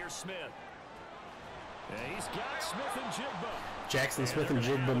down, here's Smith. And he's got Smith and Jigba. Jackson Smith and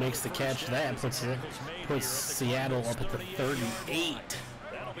Jigba makes the catch. That puts Seattle up at the 38.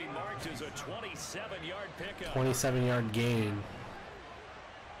 That'll be marked as a 27-yard pickup. 27-yard gain.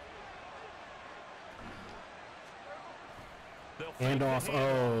 Handoff.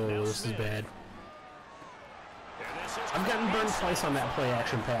 Oh, this is bad. I've gotten burned twice on that play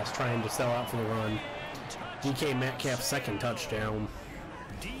action pass trying to sell out for the run. DK Metcalf's 2nd touchdown.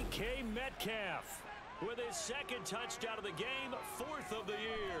 DK Metcalf with his 2nd touchdown of the game, 4th of the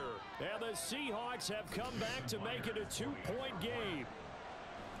year. And the Seahawks have come back to make it a 2-point game.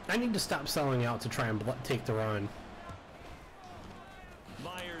 I need to stop selling out to try and take the run.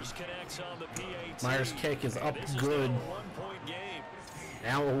 Myers connects on the PAT. Myers' kick is up This good. Is now a 1-point game.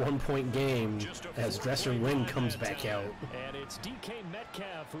 Now a 1-point game as Dresser Wynn comes back out. And it's DK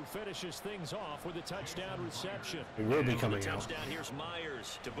Metcalf who finishes things off with a touchdown reception. He will be coming out. Touchdown, here's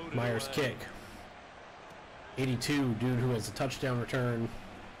Myers to boot it Myers' away. kick. 82, dude who has a touchdown return.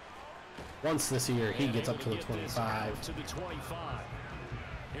 Once this year, he gets up to the 25. To the 25.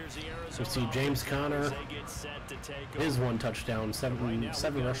 Here's the We see James Conner. They get set to take His over. 1 touchdown,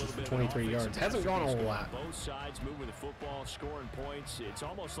 seven rushes for 23 yards. Hasn't gone a whole lot. Both sides moving the football, scoring points. It's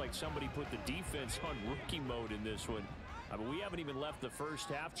almost like somebody put the defense on rookie mode in this one. I mean, we haven't even left the first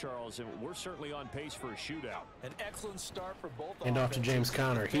half, Charles, and we're certainly on pace for a shootout. An excellent start for both. And off to James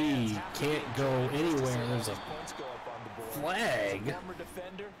Conner. He can't go anywhere. There's a flag. Former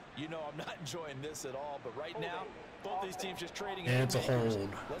defender, you know I'm not enjoying this at all, but right now, both these teams just trading. And it's a hold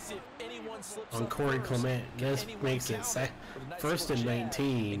Let's see if anyone slips on up Corey first. Clement. This Anyone makes it counter with a nice 1st little and jab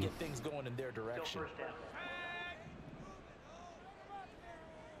 19. and get things going in their direction.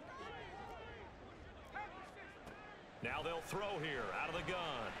 Now they'll throw here out of the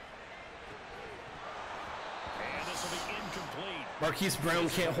gun. And this will be incomplete. Marquise Brown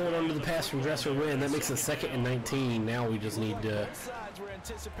can't hold on to the pass from Dresser Wynn. That makes it 2nd and 19. Now we just need to... Both sides were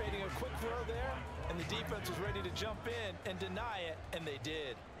anticipating a quick throw there, and the defense was ready to jump in and deny it, and they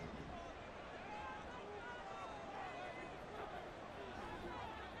did.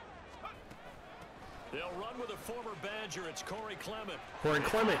 They'll run with a former Badger. It's Corey Clement. Corey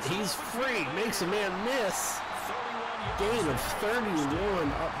Clement, he's free. Makes a man miss. Gain of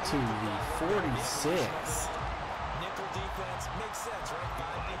 31 up to the 46. Nickel defense makes sense, right?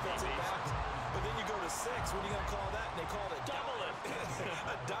 5 defensive backs. But then you go to 6. What are you going to call that? And they call it Double it.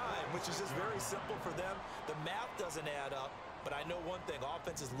 a dime, which is just very simple for them. The math doesn't add up. But I know one thing,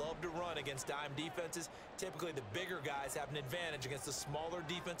 offenses love to run against dime defenses. Typically, the bigger guys have an advantage against the smaller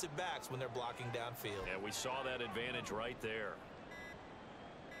defensive backs when they're blocking downfield. And we saw that advantage right there.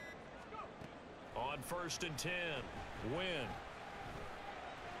 On 1st and 10, Wynn.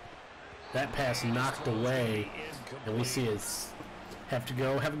 That pass knocked away. And we see us have to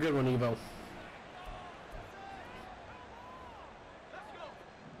go. Have a good one, Evo.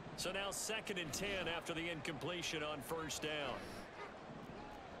 So now 2nd and 10 after the incompletion on 1st down.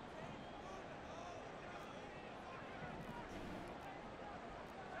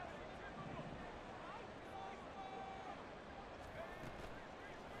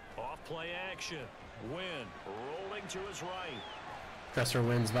 Off play action. Wynn rolling to his right. Dresser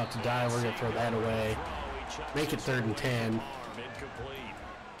Wynn's about to die. We're going to throw that away. Make it 3rd and 10. Incomplete.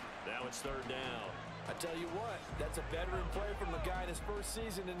 Now it's 3rd down. I tell you what, that's a veteran play from the guy in his first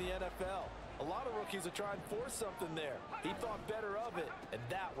season in the NFL. A lot of rookies are trying to force something there. He thought better of it, and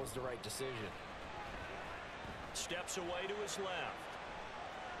that was the right decision. Steps away to his left.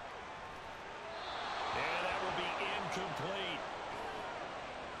 And that will be incomplete.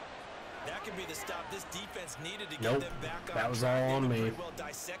 That could be the stop this defense needed to Nope, get them back on that was track. all on They were me. pretty well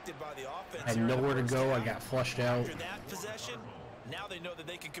dissected by the offense. I had here in the nowhere to first go. I half. got flushed out. After that possession, now they know that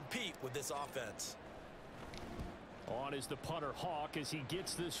they can compete with this offense. On is the punter Hawk as he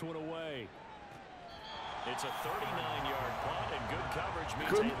gets this one away. It's a 39-yard punt, and good coverage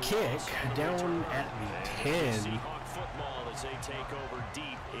means Good a kick loss. down at the 10. Seahawk football as they take over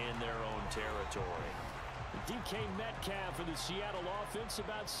deep in their own territory. DK Metcalf for the Seattle offense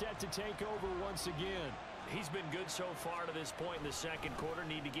about set to take over once again. He's been good so far to this point in the second quarter.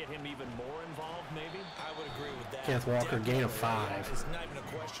 Need to get him even more involved, maybe? I would agree with that. Kenneth Walker, gain of 5. It's not even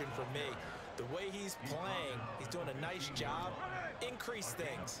a question for me. The way he's playing, he's doing a nice job. Increase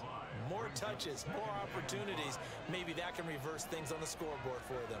things. More touches, more opportunities. Maybe that can reverse things on the scoreboard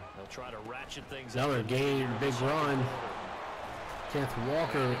for them. They'll try to ratchet things Another up. gain, big run. Kenneth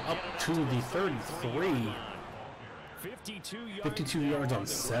Walker up to the 33. 52 yards on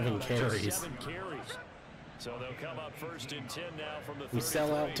 7 carries. So they'll come up first and 10 now from the 33. We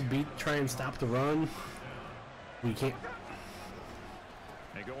sell out to try and stop the run. We can't.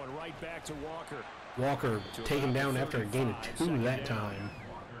 And going right back to Walker. Walker taken down after a gain of 2 that time.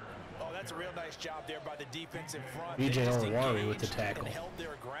 Oh, that's a real nice job there by the defense in front. B.J. They just Olawari with the engaged tackle. and held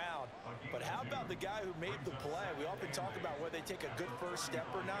their ground. But how about the guy who made the play? We often talk about whether they take a good first step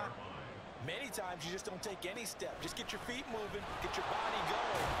or not. Many times you just don't take any step. Just get your feet moving, get your body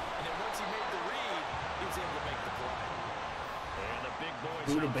going. And then once he made the read, he was able to make the play. And the big boys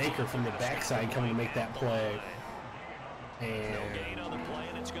Buda Baker from the backside coming to make that play. No And gain on the play,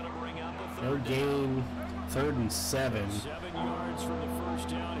 and it's going to bring up a no third gain, 3rd and 7. 7 yards from the first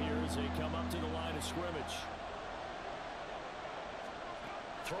down here as they come up to the line of scrimmage.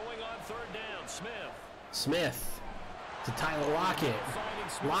 Throwing on third down, Smith to Tyler Lockett.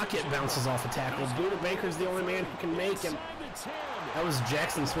 Lockett bounces off a tackle. Buda Baker's the only man who can make him. That was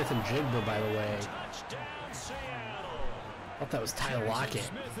Jackson Smith and Jigba, by the way. Touchdown, Seattle. I thought that was Tyler Lockett.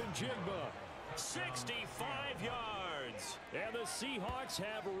 Smith and Jigba, 65 yards. And the Seahawks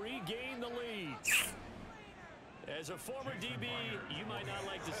have regained the lead. As a former DB, you might not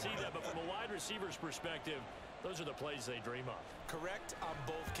like to see that, but from a wide receiver's perspective, those are the plays they dream of. Correct on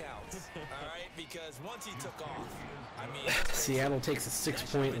both counts, all right? Because once he took off, I mean... Seattle takes a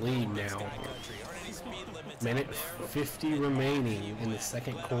 6-point lead now. Minute 50 remaining in the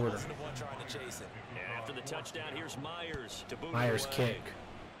second quarter. And after the touchdown, here's Myers to boot Myers away. kick.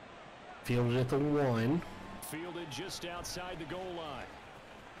 Fielded at the 1. Fielded just outside the goal line.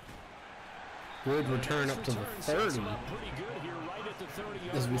 Good return up to the 30.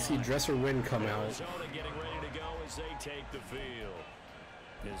 As we see Dresser Wynn come out. Getting ready to go as they take the field.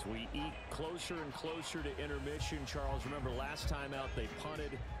 As we eat closer and closer to intermission, Charles, remember last time out they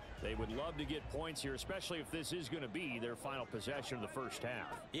punted. They would love to get points here, especially if this is going to be their final possession of the first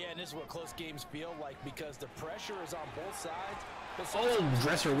half. Yeah, and this is what close games feel like because the pressure is on both sides. Oh,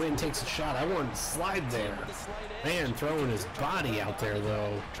 Dresser Wynn takes a shot. I want to slide there. Man, throwing his body out there,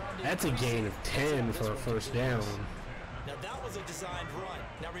 though. That's a gain of 10 for a first down. Now, that was a designed run.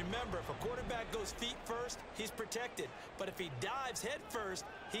 Now, remember, if a quarterback goes feet first, he's protected. But if he dives head first,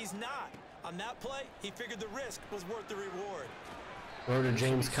 he's not. On that play, he figured the risk was worth the reward. Over to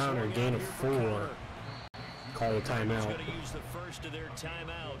James Conner, gain of 4. Call a timeout. Going to use the first of their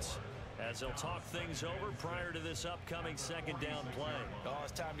timeouts as they'll talk things over prior to this upcoming second down play. Oh,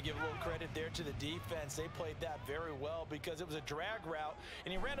 it's time to give a little credit there to the defense. They played that very well because it was a drag route,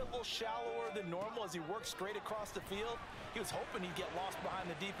 and he ran it a little shallower than normal as he worked straight across the field. He was hoping he'd get lost behind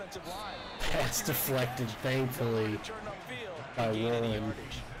the defensive line. Pass deflected, thankfully, by Warren.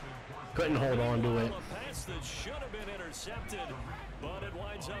 Couldn't hold on to it. A pass that should have been intercepted, but it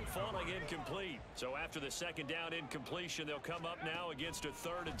winds up falling incomplete. So after the second down incompletion, they'll come up now against a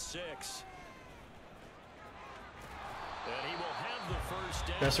 3rd and 6. And he will have the first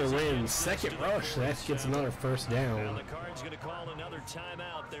down. Dresser wins. Second rush. That gets another first Now down. the Cards going to call another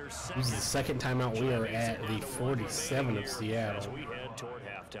timeout. Their This is the second timeout. We are at the 47 of Seattle. as we head toward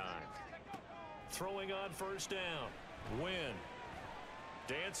halftime. Throwing on first down. Wynn.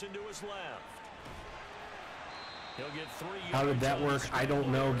 Dancing to his left. He'll get 3 yards. How did that work? I don't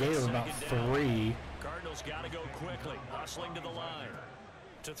know. Gain of about 3. Cardinals got to go quickly. Hustling to the line.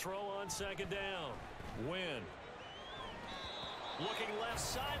 To throw on second down. Wynn. Looking left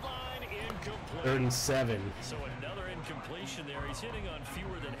sideline, incomplete. 3rd and 7. So another incompletion there. He's hitting on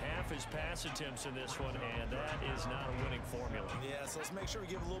fewer than half his pass attempts in this one, and that is not a winning formula. Yeah, so let's make sure we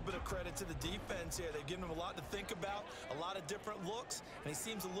give a little bit of credit to the defense here. They've given him a lot to think about, a lot of different looks, and he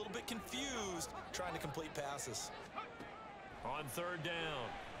seems a little bit confused trying to complete passes. On third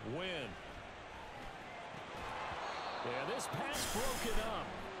down, Wynn. Yeah, this pass broken up.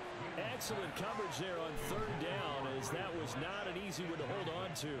 Excellent coverage there on third down, as that was not an easy one to hold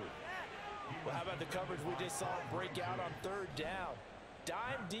on to. Well, how about the coverage we just saw break out on third down?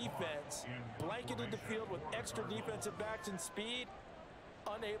 Dime defense, blanketed the field with extra defensive backs and speed.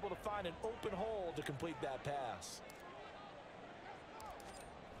 unable to find an open hole to complete that pass.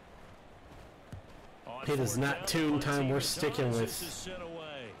 It is not tune time. We're sticking with.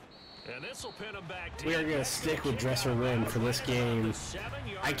 We are going to stick with Dresser Wynn for this game.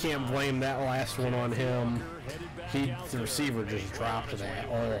 I can't blame that last one on him. The receiver just dropped that.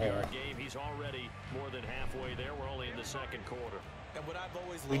 Oh. He's already more than halfway there. We're only in the second quarter. And what I've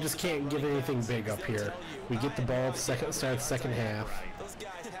always We just can't give anything big up here. We get the ball at start the second half. Those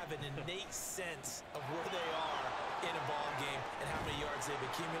guys have an innate sense of where they are in a ball game and how many yards they've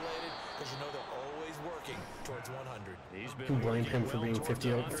accumulated, because you know they're always working towards 100. You can blame him for being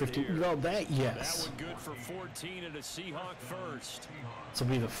 50. Well, that, yes. That one good for 14 and a Seahawk first. This will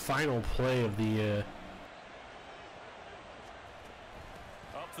be the final play of the.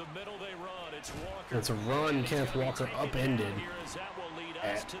 Up the middle they run. It's Walker. It's a run. Kenneth Walker upended. That will lead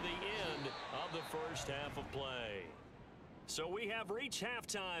us to the end of the first half of play. So we have reached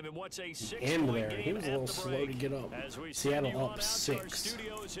halftime in what's a 6-point game. He was a little slow to get up. Seattle up 6.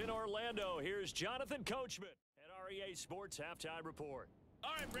 Studios in Orlando. Here's Jonathan Coachman at REA Sports Halftime Report.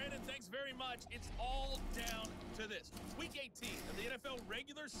 All right, Brandon, thanks very much. It's all down to this. Week 18 of the NFL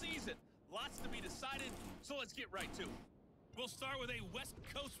regular season. Lots to be decided, so let's get right to it. We'll start with a West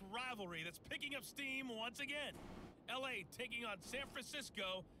Coast rivalry that's picking up steam once again. LA taking on San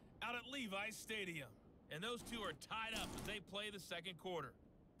Francisco out at Levi's Stadium. And those two are tied up as they play the second quarter.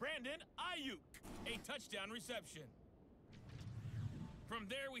 Brandon Ayuk, a touchdown reception. From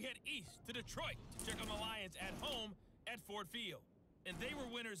there, we head east to Detroit to check on the Lions at home at Ford Field. And they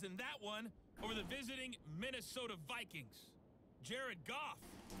were winners in that one over the visiting Minnesota Vikings. Jared Goff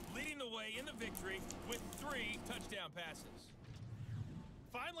leading the way in the victory with 3 touchdown passes.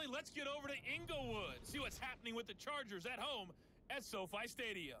 Finally, let's get over to Inglewood, see what's happening with the Chargers at home at SoFi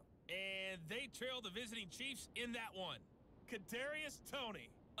Stadium. And they trail the visiting Chiefs in that one. Kadarius Toney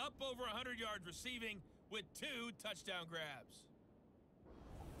up over 100 yards receiving with 2 touchdown grabs.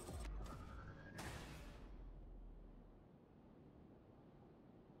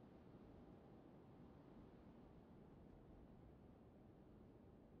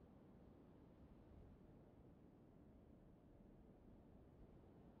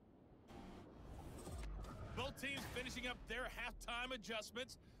 Both teams finishing up their halftime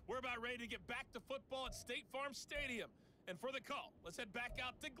adjustments. We're about ready to get back to football at State Farm Stadium. And for the call, let's head back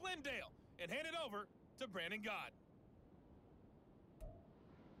out to Glendale and hand it over to Brandon God.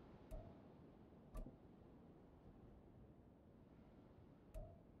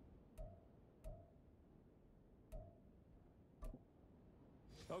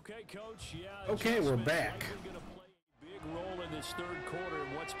 Okay, Coach. Yeah. Okay, we're back. Going to play a big role in this third quarter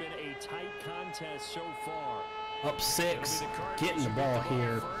in what's been a tight contest so far. Up 6, getting the ball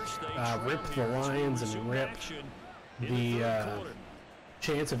here. Rip the Lions and rip the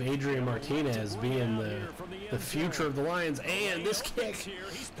chance of Adrian Martinez being the future of the Lions. And this kick,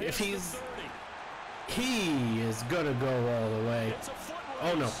 if he is going to go all the way.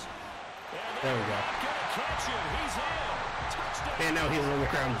 Oh, no. There we go. And now he's on the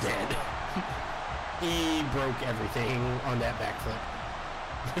ground dead. He broke everything on that backflip.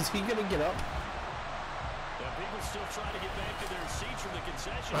 Is he going to get up? People still trying to get back to their seats from the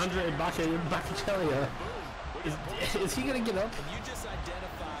concession. Andre Bacatellia. Is he going to get up? And you just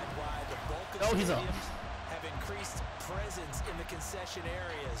identified why the bulk of he's up. have increased presence in the concession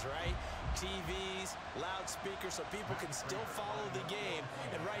areas, right? TVs, loudspeakers, so people can still follow the game.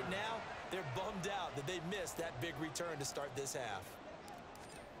 And right now, they're bummed out that they missed that big return to start this half.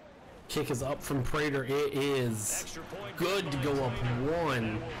 Kick is up from Prater. It is good to go up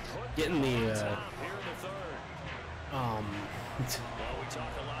 1. Getting the Well, we talk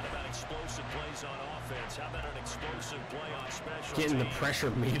a lot about explosive plays on offense. How about an explosive play on special getting the teams?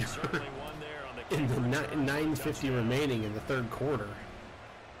 pressure meter in the 9:50 remaining in the third quarter.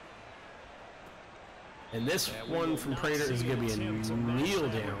 And this one from Prater is going to be a kneel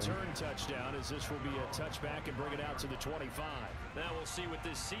down. Touchdown, as this will be a touchback and bring it out to the 25. Now we'll see what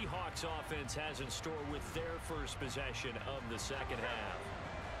this Seahawks offense has in store with their first possession of the second half.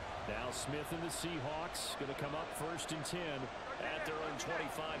 Now Smith and the Seahawks going to come up 1st and 10 at their own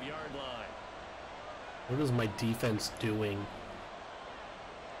 25-yard line. What is my defense doing?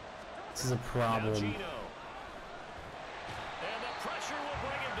 This is a problem.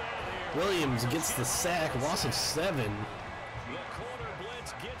 Williams gets the sack, loss of 7. The corner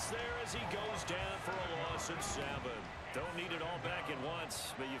blitz gets there as he goes down for a loss of 7. Don't need it all back at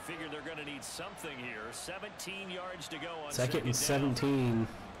once, but you figure they're going to need something here. 17 yards to go on second and 17.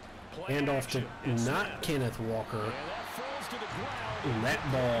 Handoff to not Kenneth Walker. And that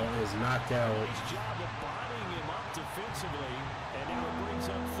ball is knocked out. Nice job of bodying him up defensively, and it will bring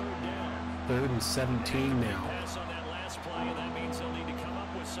 3rd and 17 now. Pass on that last play, and that means they'll need to come up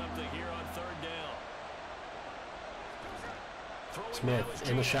with something here on 3rd down. Smith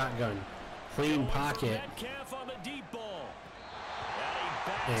in the shotgun. Clean pocket. Metcalf on the deep ball.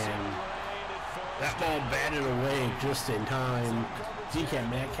 And that ball batted away just in time. DK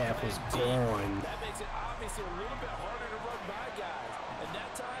Metcalf was gone. That makes it obviously a little bit harder to run by guys. And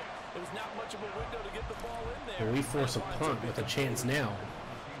that time, there was not much of a window to get the ball in there. And we force a punt with a chance now.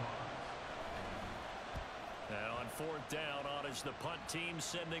 And on 4th down, on is the punt team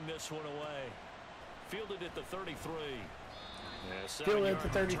sending this one away. Fielded at the 33. Field at the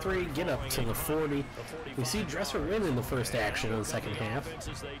 33, get up to the 40. We see Dresser win in the first action in the second half.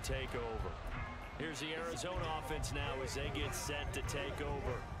 As they take over. Here's the Arizona offense now as they get set to take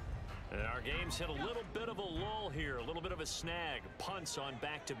over. And our game's hit a little bit of a lull here, a little bit of a snag. Punts on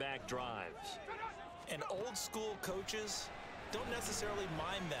back-to-back drives. And old school coaches don't necessarily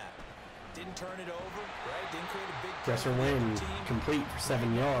mind that. Didn't turn it over, right? Didn't create a big Dresser win, complete for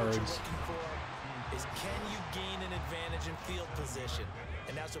 7 yards. Is can you gain an advantage in field position?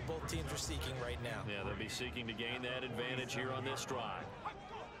 And that's what both teams are seeking right now. Yeah, they'll be seeking to gain that advantage here on this drive.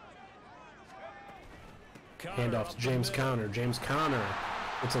 Handoff to James Conner. James Conner.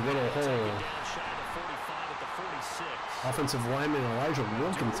 It's a little hole. Offensive lineman Elijah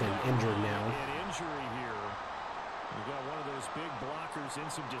Wilkinson injured now. An injury here. We've got one of those big blockers in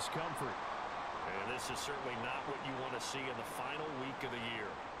some discomfort. And this is certainly not what you want to see in the final week of the year.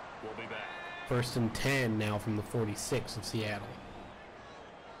 We'll be back. 1st and 10 now from the 46 of Seattle.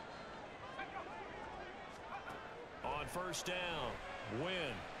 On 1st down,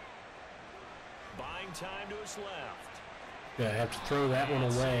 Wynn. Buying time to his left. Yeah, I have to throw that one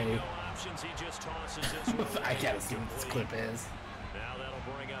away. No options, he just tosses this one. I gotta see what this clip is. Now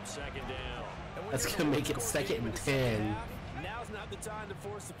that'll bring up 2nd down. That's gonna make it 2nd and 10. Now's not the time to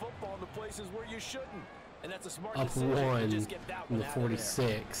force the football in the places where you shouldn't. And that's a smart Up decision to 1 just get that from one the out of there.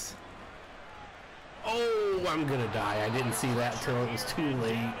 46. Oh, I'm gonna die. I didn't see that until it was too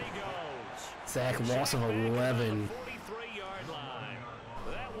late. Sack, loss of 11. 43-yard line.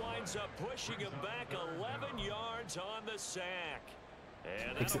 That winds up pushing him back 11 yards on the sack.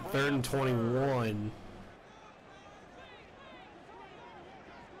 And Makes it that'll 3rd and bring up 21.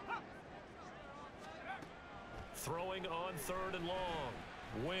 Throwing on 3rd and long.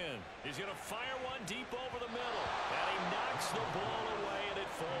 Wynn. He's going to fire one deep over the middle. And he knocks the ball away, and it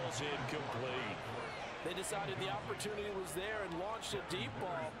falls incomplete. They decided the opportunity was there and launched a deep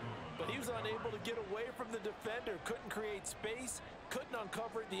ball, but he was unable to get away from the defender, couldn't create space, couldn't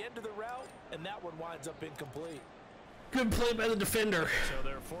uncover at the end of the route, and that one winds up incomplete. Good play by the defender. So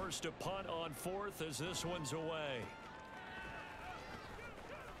they're forced to punt on 4th as this one's away.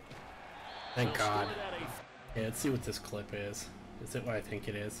 Thank God. Yeah, let's see what this clip is. Is it what I think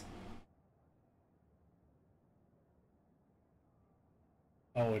it is?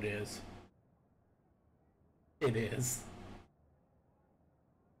 Oh, it is. It is.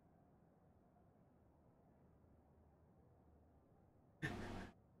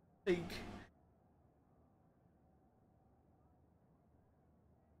 Think.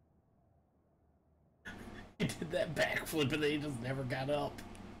 He did that backflip and then he just never got up.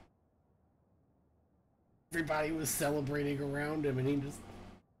 Everybody was celebrating around him and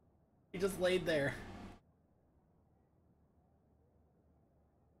he just laid there.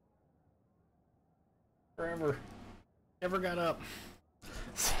 Forever. Never got up.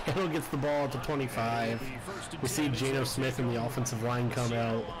 Seattle gets the ball at the 25. We see Geno Smith and the offensive line come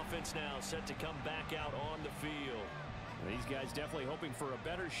out. Offense now set to come back out on the field. These guys definitely hoping for a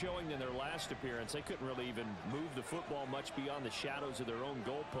better showing than their last appearance. They couldn't really even move the football much beyond the shadows of their own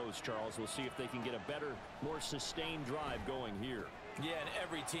goalpost, Charles. We'll see if they can get a better, more sustained drive going here. Yeah, and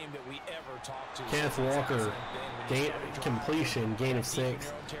every team that we ever talk to. Kenneth Walker, completion, gain of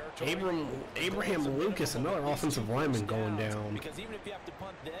 6. Abraham Lucas, another offensive lineman going down. Because even if you have to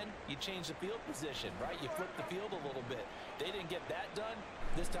punt then, you change the field position, right? You flip the field a little bit. They didn't get that done.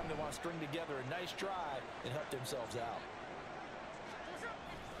 This time they want to string together a nice drive and help themselves out.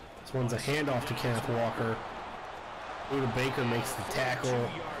 This one's a handoff to Kenneth Walker. Luda Baker makes the tackle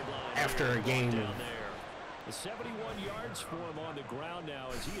after a gain of 71 yards for him on the ground now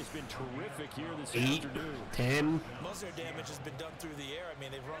as he has been terrific here this 8, afternoon. 10. Most of their damage has been done through the air. I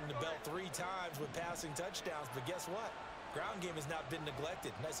mean, they've rung the bell 3 times with passing touchdowns, but guess what? Ground game has not been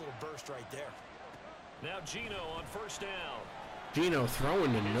neglected. Nice little burst right there. Now Geno on 1st down. Geno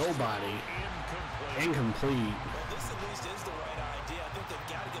throwing to nobody. Incomplete. Well, this at least is the right idea. I think they've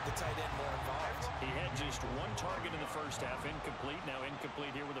got to get the tight end more involved. He had just 1 target in the first half, incomplete. Now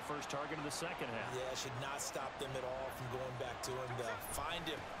incomplete here with the first target of the second half. Yeah, should not stop them at all from going back to him. Find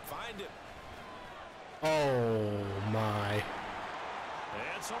him. Find him. Oh my.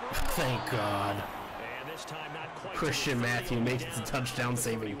 Thank God. And this time not quite Christian Matthew makes the touchdown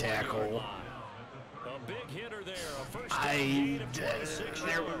saving tackle. A big hitter there. A first down gain of 26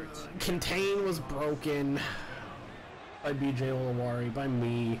 yards. Contain was broken by BJ Olawari, by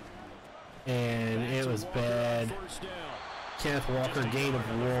me, and it was bad. Kenneth Walker gain of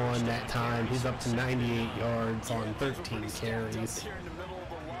 1 that time. He's up to 98 yards on 13 carries.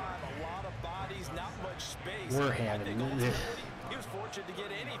 We're having it. He was fortunate to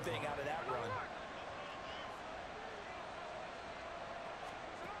get anything out of that run.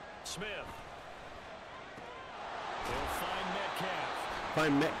 Smith. He'll find Metcalf. By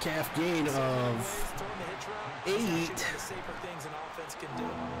Metcalf gain of 8. Safer things an offense can do.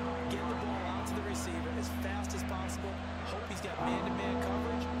 Get the ball out to the receiver as fast as possible. Hope he's got man-to-man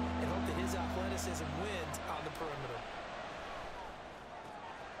coverage, and hope that his athleticism wins on the perimeter.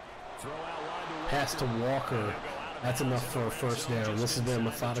 Throw out wide to Pass to Walker. That's enough for a first down. This has been a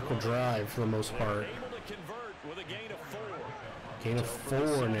methodical drive for the most part. able to convert with a gain of 4. Gain of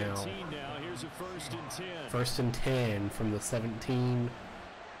 4 now. Now here's a 1st and 10. 1st and 10 from the 17.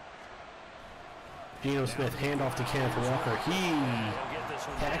 Geno Smith, handoff to Kenneth Walker. He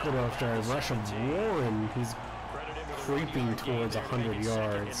tackled after a rush of Warren. He's creeping towards 100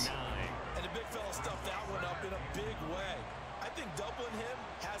 yards. And the big fella stuffed that one up in a big way. I think doubling him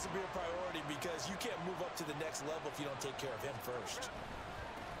has to be a priority because you can't move up to the next level if you don't take care of him first.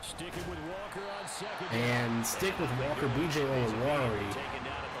 Sticking with Walker on 2nd. And stick with Walker. BJ Olawari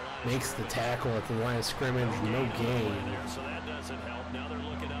makes the tackle at the line of scrimmage. No gain. So that doesn't help. Now they're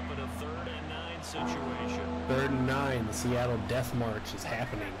looking up at a 3rd and 9 situation. 3rd and 9. The Seattle Death March is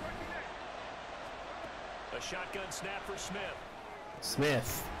happening. A shotgun snap for Smith.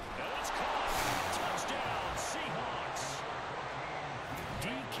 Smith. And it's caught. Touchdown, Seahawks.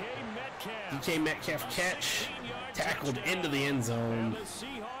 DK Metcalf catch. Tackled into the end zone.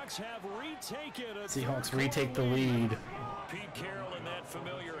 Seahawks retake the lead. Pete Carroll in that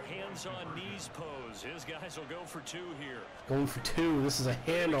familiar hands-on knees pose. His guys will go for 2 here. Going for 2. This is a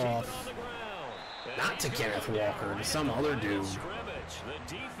handoff. Not to Kenneth Walker, to some other dude.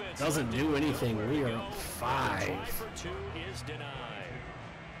 Doesn't do anything. We are up 5.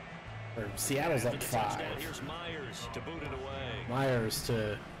 Or Seattle's up 5. Here's Myers to boot it away. Myers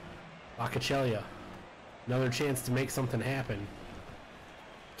to Bacchella. Another chance to make something happen.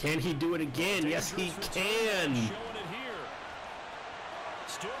 Can he do it again? Yes, he can. Showing it here.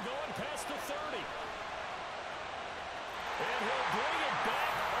 Still going past the 30. And he'll bring it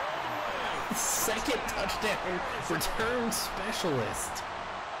back all the way. Second touchdown, return specialist.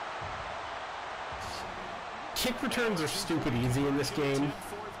 Kick returns are stupid easy in this game,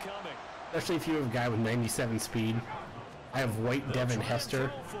 especially if you have a guy with 97 speed. I have white Devin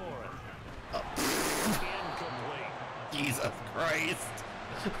Hester. Jesus Christ.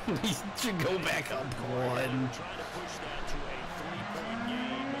 We should go back up 1. Trying to push that to a 3-point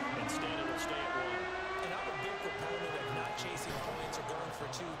game. Instead, it'll stay at 1. And I'm a big proponent of not chasing points or going for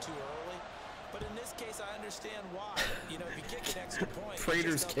 2 too early. But in this case, I understand why. You know, if you kick an extra point,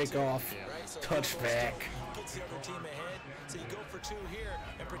 Prater's kickoff, right? So touchback. Gets the other team ahead. So you go for 2 here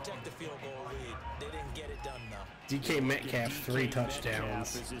and protect the field goal lead. They didn't get it done though. DK Metcalf 3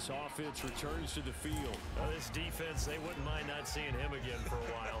 touchdowns. As this offense returns to the field. Well, this defense, they wouldn't mind not seeing him again for a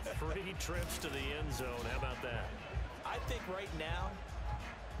while. 3 trips to the end zone. How about that? I think right now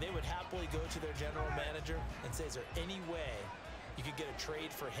they would happily go to their general manager and say, is there any way you could get a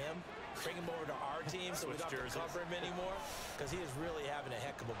trade for him? Bring him over to our team so we don't have to cover him anymore? Because he is really having a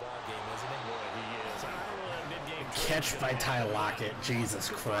heck of a ball game, isn't he? Boy, he is. Catch by Ty Lockett. Jesus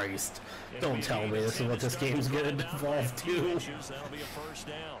Christ. Don't tell me this is what this game's going to devolve to. That'll be a first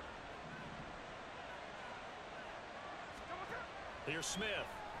down. Here's Smith.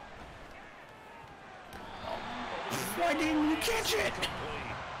 Why didn't you catch it?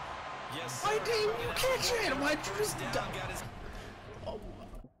 Yes, Why didn't you catch it? Why'd you just...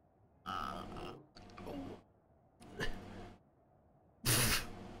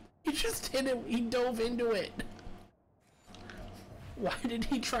 He just hit it. He dove into it. Why did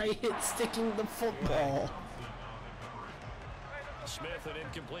he try hit sticking the football? Smith, an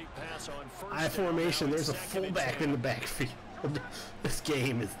incomplete pass on first I formation. There's a fullback in the backfield. This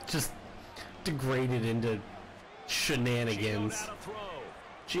game is just degraded into shenanigans.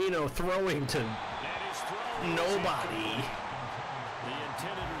 Geno throwing to nobody. The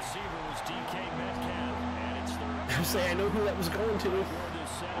intended receiver was DK Metcalf, and it's third. I'm saying I know who that was going to.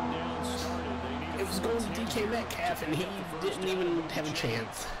 It was going to DK Metcalf, and he didn't even have a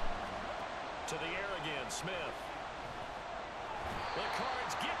chance. To the air again, Smith. The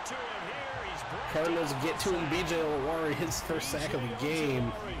Cards get to him here. He's Cardinals get to him. B.J. Owari, his first sack of the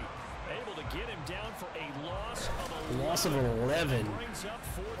game. Able to get him down for a loss of 11. Brings up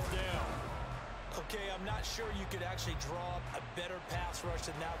 4th down. Okay, I'm not sure you could actually draw up a better pass rush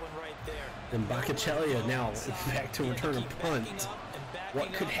than that one right there. And Bacchicella now back to return a punt.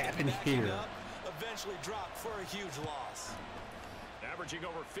 What could happen here? Eventually dropped for a huge loss. Averaging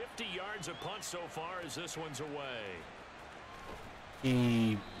over 50 yards a punt so far as this one's away.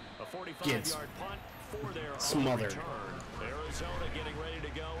 He A 45-yard gets punt for their smothered. return. Arizona getting ready to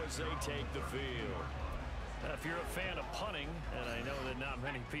go as they take the field. If you're a fan of punting, and I know that not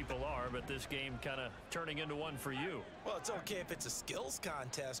many people are, but this game kind of turning into one for you. Well, it's okay if it's a skills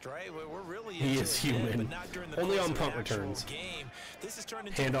contest, right? We're really He is human. but not during the Only course on of punt an actual returns. game. This is turned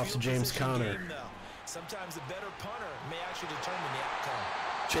into Hand a off to field James position Conner. game, though. Sometimes the better punter may actually determine the outcome.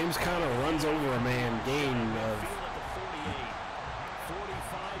 James Conner runs over a man, gain of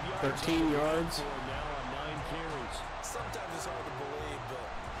 13 yards. Sometimes it's hard to believe, but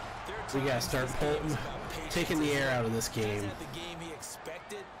there are We got to times start this game is about taking the air out of this game. Not the game he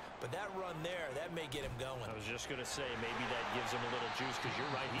expected, but that run there, that may get him going. I was just going to say, maybe that gives him a little juice because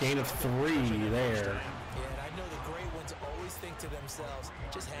you're right. Gain of 3 there. Yeah, and I know the great ones always think to themselves,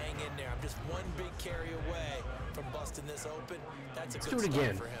 just hang in there. I'm just one big carry away from busting this open. That's a Let's good do it start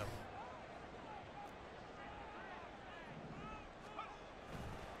again. for him.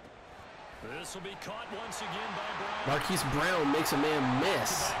 This will be caught once again by Brown. Marquise Brown makes a man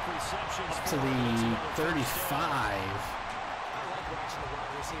miss up to the 35.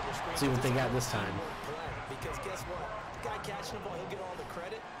 See what they got this time. Because guess what? The guy catching the ball, he'll get all the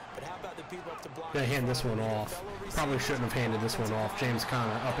credit. But how about the people up to block? Gonna hand this one off. Probably shouldn't have handed this one off. James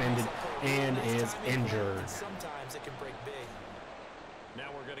Conner upended and is injured. Sometimes it can break big.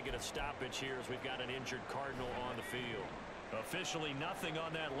 Now we're going to get a stoppage here as we've got an injured Cardinal on the field. Officially nothing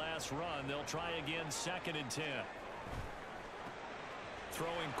on that last run. They'll try again, 2nd and 10.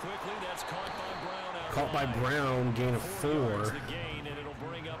 Throwing quickly, that's caught by Brown. Caught by Brown, gain of 4. The gain, and it'll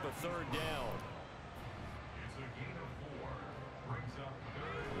bring up a 3rd down.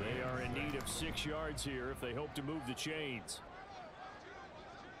 They are in need of 6 yards here if they hope to move the chains.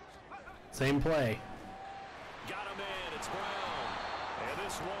 Same play. Got him in, it's Brown. And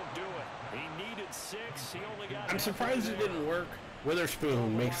this won't do it. He needed 6. He only got I'm surprised it didn't work.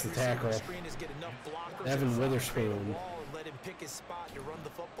 Witherspoon makes the tackle. Evan Witherspoon. Let him pick his spot to run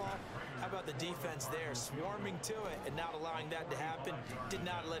the football. How about the defense there, swarming to it and not allowing that to happen? Did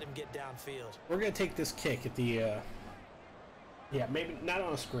not let him get downfield. We're gonna take this kick at the. Yeah, maybe not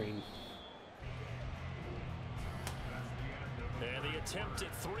on a screen. And the attempt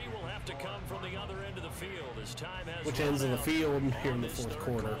at 3 will have to come from the other end of the field as time has Which run ends of the out field here in on the this 4th third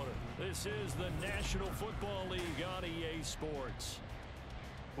quarter. This is the National Football League on EA Sports.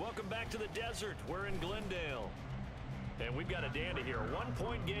 Welcome back to the desert. We're in Glendale. And we've got a dandy here. A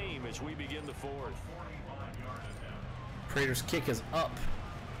 1-point game as we begin the 4th. Prater's kick is up.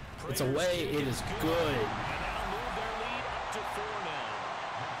 It's away. It is good. And now move their lead up to 4 now.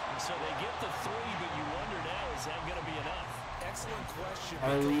 And so they get the 3, but you wonder now, is that going to be enough? Excellent question.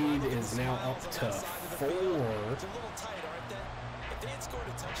 Our lead is now up to 4. It's a little tight, aren't they? If they had scored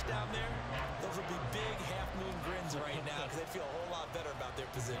a touchdown there, those would be big half-moon grins right now because they'd feel a whole lot better about their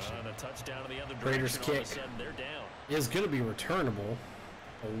position. And a touchdown in the other Prater's direction, all kick of a sudden they're down. is going to be returnable.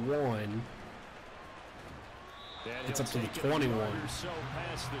 A 1. It's up to the 21. So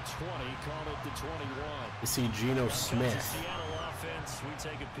past the 20, call it the 21. You see Geno Smith. Seattle offense, we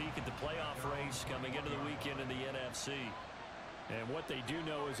take a peek at the playoff race coming into the weekend in the NFC. And what they do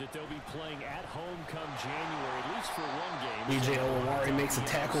know is that they'll be playing at home come January, at least for 1 game. B.J. Owari makes a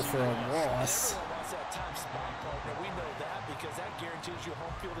tackle for a loss. Lost that time spot, partner. We know that because that guarantees you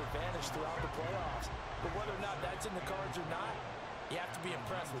home field advantage throughout the playoffs. But whether or not that's in the cards or not, you have to be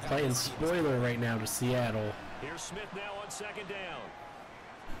impressed with how Playing this team is spoiler right now to Seattle. Here's Smith now on 2nd down.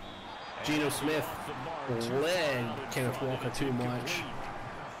 Geno Smith led Kenneth Walker too much.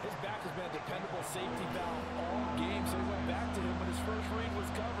 His back has been a dependable safety valve all game, so he went back to him when his first read was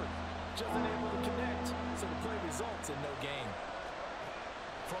covered. Just unable to connect, so the play results in no gain.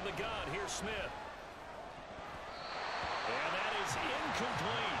 From the gun, here's Smith. And that is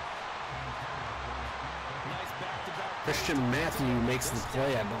incomplete. Nice back-to-back. Christian Matthew makes the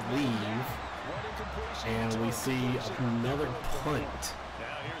play, I believe. And we see another punt.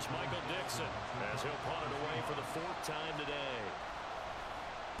 Now here's Michael Dixon as he'll punt it away for the 4th time today.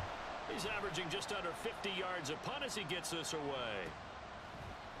 He's averaging just under 50 yards a punt as he gets this away.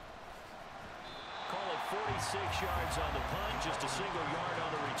 Call it 46 yards on the punt, just a single yard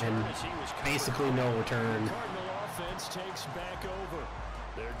on the return And as he was basically no return. The Cardinal offense takes back over.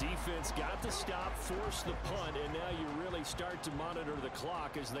 Their defense defense got the stop, forced the punt, and now you really start to monitor the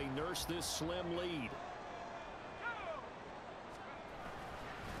clock as they nurse this slim lead.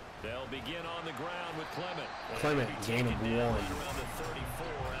 They'll begin on the ground with Clement. Clement, gain of 1. Around the 34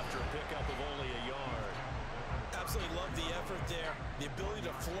 after a pickup of only a yard. Absolutely love the effort there. The ability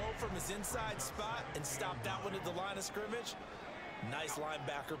to flow from his inside spot and stop that one at the line of scrimmage. Nice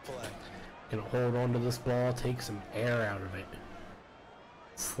linebacker play. Gonna hold on to this ball, take some air out of it.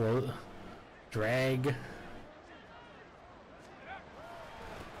 Slow, drag.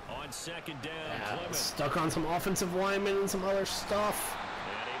 On second down, Clement. Stuck on some offensive linemen and some other stuff.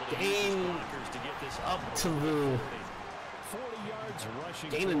 Gain up to the 40 yards rushing.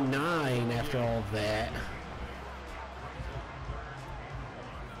 gain of 9 after all of that.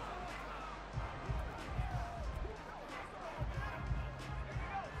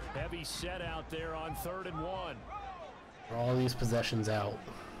 Heavy set out there on 3rd and 1. All these possessions out.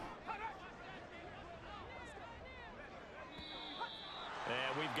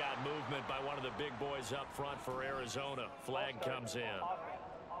 And we've got movement by one of the big boys up front for Arizona. Flag comes in.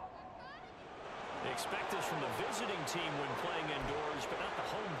 They expect this from the visiting team when playing indoors, but not the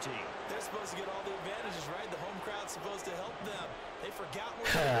home team. They're supposed to get all the advantages, right? The home crowd's supposed to help them. They forgot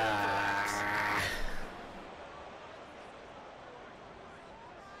where they were.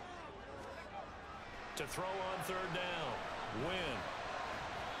 To throw on 3rd down. Win.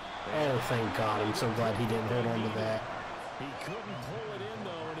 Oh, thank God. I'm so glad he didn't hold on to that. He couldn't pull it in,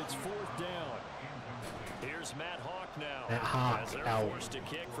 though, and it's 4th down. Here's Matt Hawk now. Matt Hawk as they're out. forced to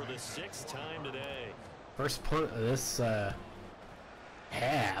kick for the 6th time today. First punt of this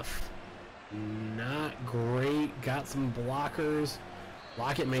half. Not great. Got some blockers.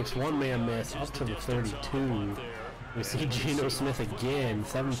 Lockett makes one man miss up to the 32. We see Geno Smith again.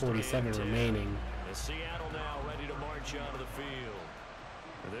 7:47 remaining. Seattle now ready to march out of the field.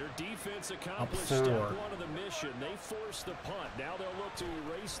 Their defense accomplished 4. step 1 of the mission. They forced the punt. Now they'll look to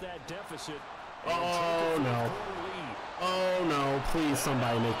erase that deficit. Oh no. Oh no. Please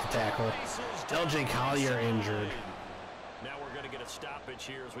somebody make the tackle. LJ Collier injured. Now we're going to get a stoppage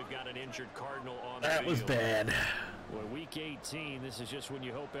here as we've got an injured Cardinal on the field. That was bad. Well, week 18, this is just when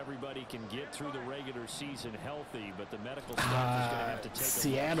you hope everybody can get through the regular season healthy, but the medical staff is going to have to take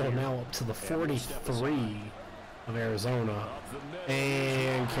Seattle a look now up to the 43 of Arizona.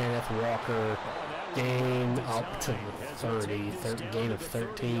 And Kenneth Walker gain up to the 30. Gain of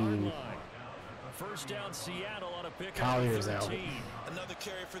 13. First down, Seattle on a pick. Collier's out. Another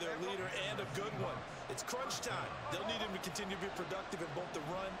carry for their leader and a good one. It's crunch time. They'll need him to continue to be productive in both the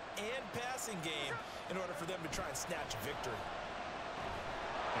run and passing game in order for them to try and snatch a victory.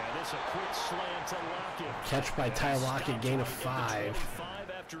 And this a quick slant to Lockett. Catch by Ty Lockett, gain of 5.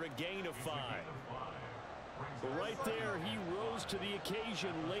 5 after a gain of 5. But right there, he rose to the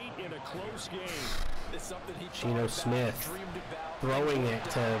occasion late in a close game. It's something he Geno Smith throwing it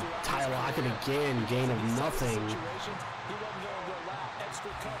to Ty Lockett again, gain of nothing. He wasn't going to allow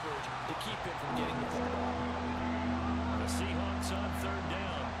extra coverage to keep him from getting the ball. The Seahawks on 3rd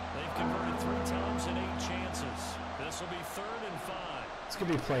down. They've converted 3 times in 8 chances. This will be 3rd and 5. It's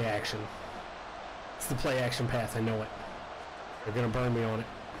going to be play action. It's the play action path, I know it. They're going to burn me on it.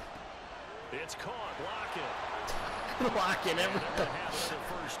 It's caught. Lockett. Lockett,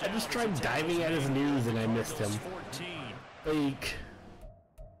 I just tried diving at his knees and I missed him. Like,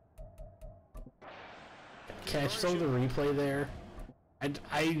 catch some of the replay there.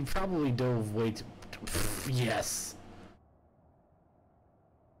 I probably dove way too. Yes.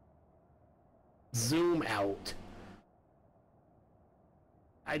 Zoom out.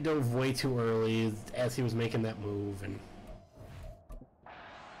 I dove way too early as he was making that move, and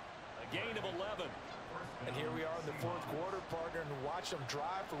a gain of 11. And here we are in the 4th quarter, partner, and watch them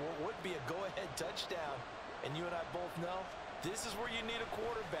drive for what would be a go-ahead touchdown. And you and I both know this is where you need a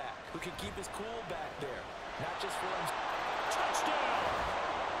quarterback who can keep his cool back there, not just for him. Touchdown!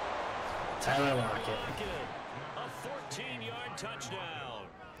 Tyler Lockett. A 14-yard touchdown.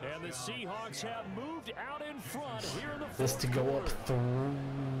 And the Seahawks have moved out in front here in the 4th This to go up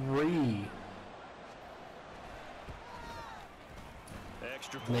 3.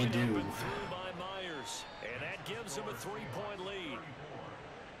 Extra They point do. up and through by Myers. And that gives them a 3-point lead.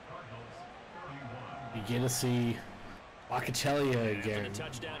 You get to see Locatellia again. After the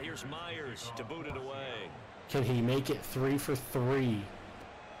touchdown, here's Myers to boot it away. Can he make it 3 for 3?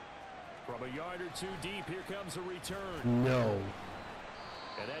 From a yard or 2 deep, here comes a return. No.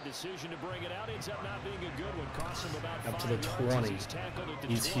 And that decision to bring it out ends up not being a good one. Costs him about Up to 5 the yards 20. as he's tackled at the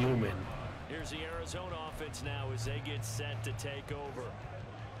He's 20. human. Here's the Arizona offense now as they get set to take over.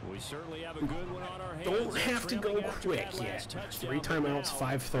 We certainly have a good one on our hands. Don't have to go quick yet. 3 timeouts,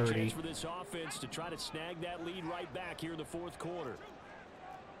 5:30. Chance for this offense to try to snag that lead right back here in the fourth quarter.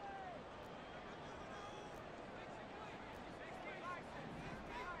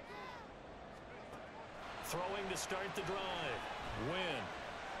 Throwing to start the drive. Wynn.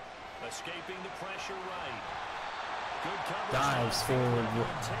 Escaping the pressure right. Good coverage. Dives forward.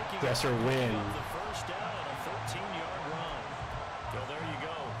 Dresser Wynn. The first down on a 13-yard run. Well, there you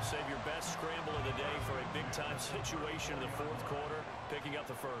go. Save your best scramble of the day for a big-time situation in the fourth quarter, picking up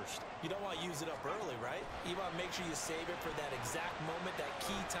the first. You don't want to use it up early, right? You want to make sure you save it for that exact moment, that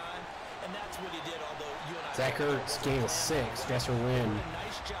key time, and that's what he did, although you and I... Zach Ertz gained 6. Dresser Wynn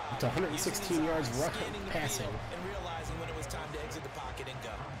to 116 yards passing. And realizing when it was time to exit the pocket and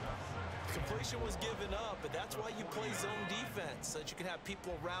go. Completion was given up, but that's why you play zone defense, so that you can have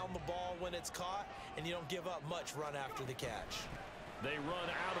people around the ball when it's caught, and you don't give up much run after the catch. They run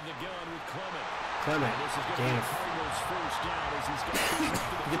out of the gun with Clement. Clement gain of Cardinals first down as he's got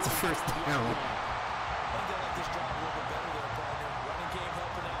gets a first down. I think they like this drive a little bit better there, partner. Running game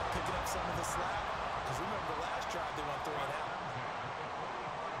helping out, picking up some of the slack. Because remember, last drive they went 3 and out.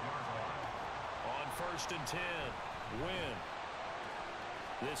 On first and 10, Wynn.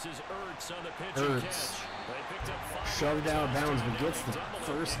 This is Ertz on the pitch and catch. They picked up 5. Shoved out of bounds, but gets the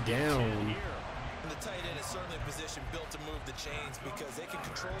first down. And the tight end is certainly a position built to move the chains because they can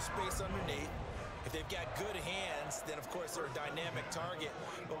control space underneath. If they've got good hands, then of course they're a dynamic target.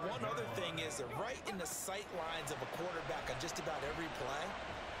 But one other thing is they're right in the sight lines of a quarterback on just about every play.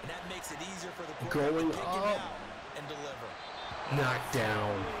 And that makes it easier for the quarterback to pick him out and deliver. Knocked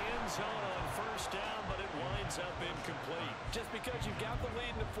down. The end zone on first down, but it winds up incomplete. Just because you've got the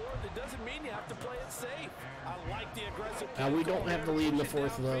lead in the fourth, it doesn't mean you have to play it safe. I like the aggressive play. We don't have the lead in the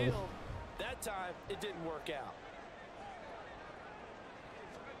fourth, though. That time, it didn't work out.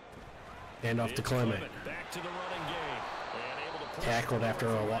 Hand off to Clement. Back to the running game. And able to Tackled after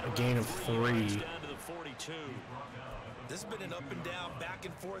a gain of 3. Down to the 42. This has been an up and down, back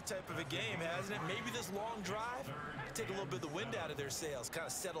and forth type of a game, hasn't it? Maybe this long drive take a little bit of the wind out of their sails, kind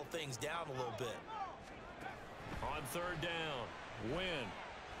of settle things down a little bit. On third down, Wynn.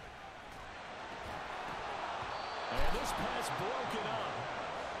 And this pass broken up.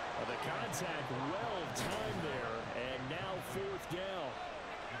 The contact well timed there, and now fourth down.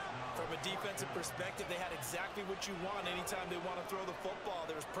 From a defensive perspective, they had exactly what you want anytime they want to throw the football.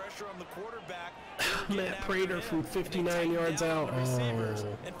 There was pressure on the quarterback. Matt Prater from 59 yards out.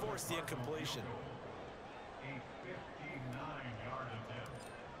 And forced the incompletion.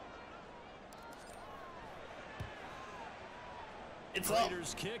 It's up.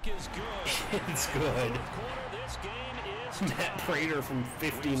 Prater's kick is good. It's good. This game is Matt Prater from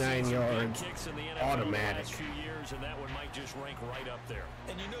 59 yards. Automatic. Years, and that one might just rank right up there.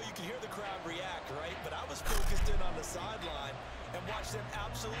 And you know you can hear the crowd react, right? But I was focused in on the sideline and watched them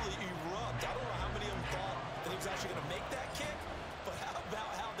absolutely erupt. I don't know how many of them thought that he was actually going to make that kick, but how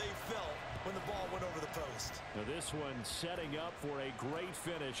about how they felt when the ball went over the post? Now this one setting up for a great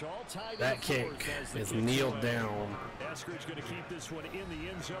finish. All tied that kick is kneeled down. Eskridge going to keep this one in the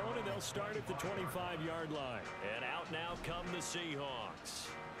end zone, and they'll start at the 25-yard line. And out now come the Seahawks.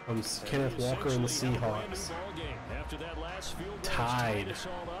 Kenneth Walker and the Seahawks. After that last field goal tied. Us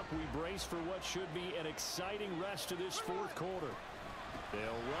all up, we brace for what should be an exciting rest of this fourth quarter. They'll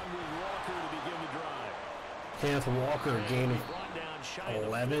run with Walker to begin the drive. Kenneth Walker gain of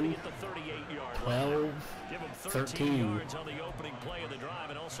 11, 12, 13. yards on the opening play of the drive,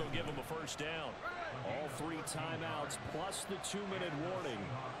 and also give them a first down. All 3 timeouts plus the 2-minute warning.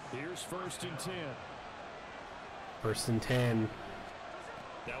 Here's first and 10. First and 10.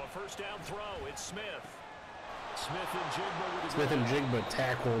 Now a first down throw. It's Smith. Smith and Jigba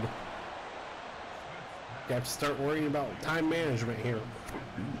tackled. You have to start worrying about time management here.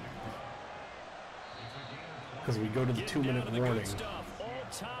 Because we go to the 2-minute warning. All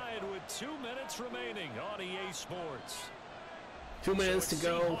tied with 2 minutes remaining on EA Sports. 2 minutes to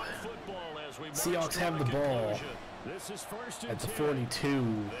go. Seahawks have the ball at the 42.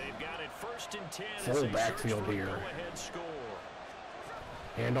 They've got it first and 10. Full backfield here.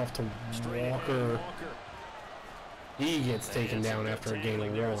 Hand off to Walker. He gets taken down after a gain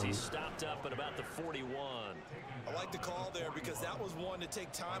of 1. He stopped up at about the 41. I like the call there because that was one to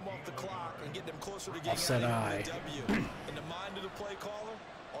take time off the clock and get them closer to getting Offset out of the W. In the mind of the play caller,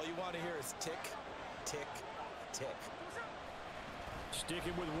 all you want to hear is tick, tick, tick.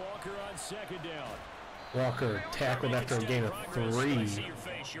 Sticking with Walker on second down. Walker tackled after a gain of 3.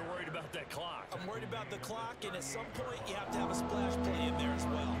 You're worried about that clock. I'm worried about the clock, and at some point you have to have a splash play in there as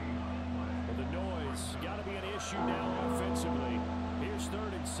well. The noise got to be an issue now offensively. Here's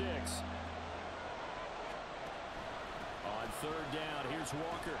 3rd and 6. On 3rd down, here's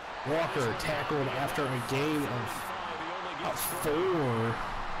Walker. Walker tackled after a gain of 4.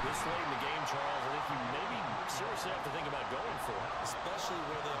 This late in the game, Charles, I think you maybe seriously have to think about going for it. Especially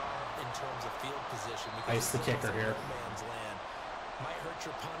where they are in terms of field position. Ice the kicker here. Man's land. Might hurt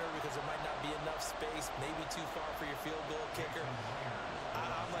your punter because there might not be enough space. Maybe too far for your field goal kicker.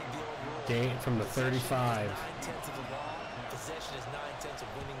 I'm like the old rule. Gain from the 35. 9/10 of the law. Possession is 9/10 of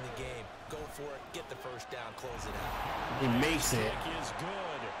winning the game. Go for it. Get the first down. Close it out. He makes it.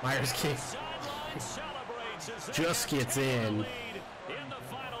 Myers kick just gets in. In the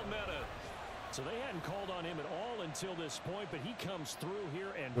final minute. So they hadn't called on him at all until this point, but he comes through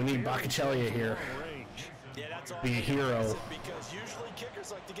here and we need Boccacelli here. Yeah, that's all. Be a hero. Because usually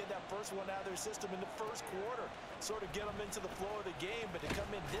kickers like to get that first one out of their system in the first quarter, sort of get them into the flow of the game, but to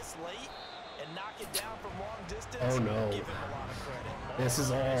come in this late and knock it down from long distance, oh no. give him a lot of credit. This is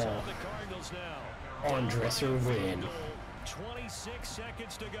all on Dresser win. 26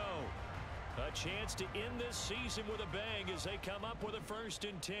 seconds to go. A chance to end this season with a bang as they come up with a 1st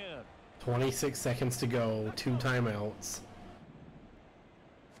and 10. 26 seconds to go. 2 timeouts.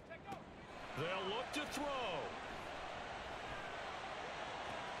 They'll look to throw.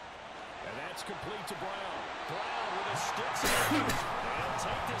 And that's complete to Brown. Brown with a stick. And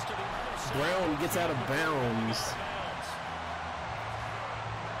take this to the other side. Brown gets out of bounds.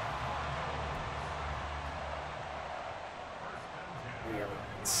 We are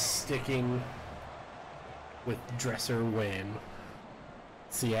sticking with Dresser win.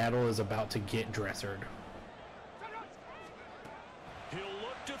 Seattle is about to get dressered. He'll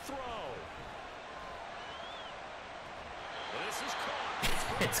look to throw. This is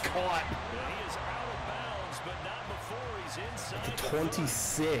caught. It's caught. He is out of bounds, but not before he's inside The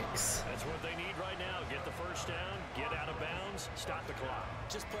 26. That's what they need right now. Get the first down, get out of bounds, stop the clock.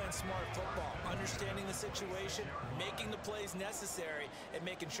 Just playing smart football, understanding the situation, making the plays necessary, and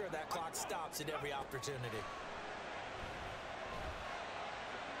making sure that clock stops at every opportunity.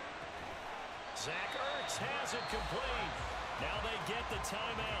 Zach Ertz has it complete. Now they get the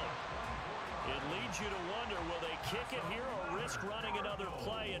timeout. It leads you to wonder, will they kick it here or risk running another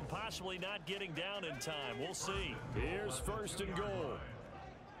play and possibly not getting down in time? We'll see. Here's 1st and goal.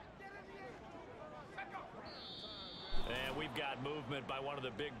 And we've got movement by one of the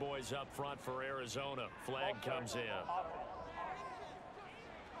big boys up front for Arizona. Flag comes in.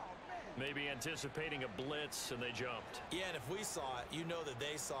 Maybe anticipating a blitz, and they jumped. Yeah, and if we saw it, you know that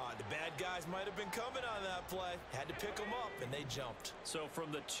they saw it. The bad guys might have been coming on that play. Had to pick them up, and they jumped. So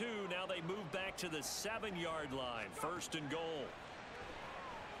from the 2, now they move back to the 7-yard line. 1st and goal.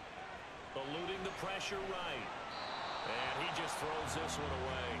 Eluding the pressure right. And he just throws this one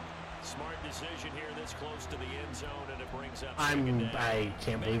away. Smart decision here this close to the end zone, and it brings up I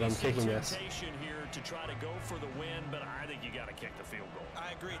can't believe I'm kicking this. Temptation here to try to go for the win, but I think you got to kick the field goal.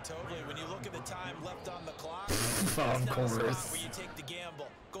 I agree totally. When you look at the time left on the clock, Of course. where you take the gamble.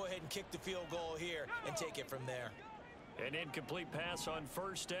 Go ahead and kick the field goal here and take it from there. An incomplete pass on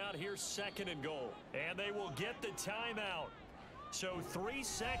 1st down. Here's 2nd and goal, and they will get the timeout. So 3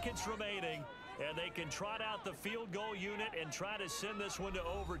 seconds remaining. And they can trot out the field goal unit and try to send this one to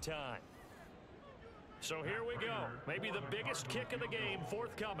overtime. So here we go. Maybe the biggest kick of the game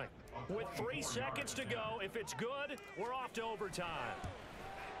forthcoming. With 3 seconds to go, if it's good, we're off to overtime.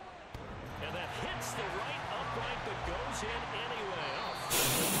 And that hits the right upright but goes in anyway. Oh,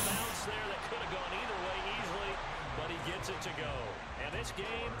 bounce there that could have gone either way easily, but he gets it to go. And this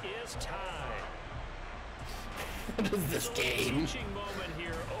game is tied. What is this game? Teaching moment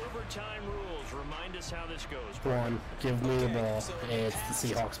here. Overtime rules. Remind us how this goes. Go on, give me the ball. It's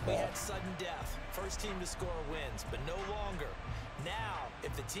the Seahawks We ball. had sudden death. First team to score wins, but no longer. Now,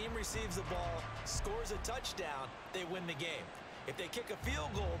 if the team receives the ball, scores a touchdown, they win the game. If they kick a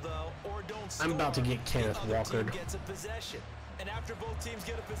field goal, though, or don't score, I'm about to get Kenneth the other Walkered. team gets a possession. And after both teams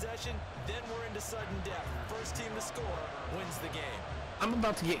get a possession, then we're into sudden death. First team to score wins the game. I'm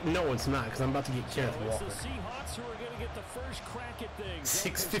about to get... No, it's not, because I'm about to get Kenneth So Walker. it's the Seahawks who are going to get the first crack at things.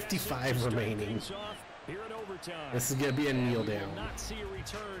 6:55 remaining. Here in overtime. This is going to be a kneel We down. will not see a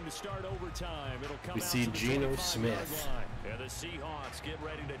return to start overtime. It'll come We out see to the Geno 25-yard Smith. line. And the Seahawks get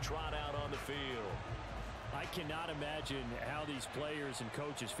ready to trot out on the field. I cannot imagine how these players and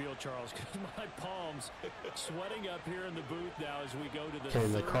coaches feel, Charles, because my palms sweating up here in the booth now as we go to the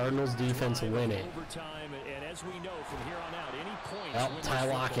Can the third Cardinals defense drive win of it? overtime. And as we know from here on out, any points Well, win this Ty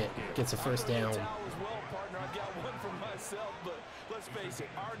football Lockett game. gets a first down. As well, partner. I've got one for myself, but let's face it,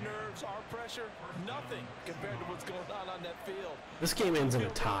 our nerves, our pressure, nothing compared to what's going on that field. This game ends in a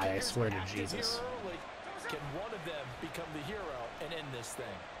tie, I swear to Jesus. Can one of them become the hero and end this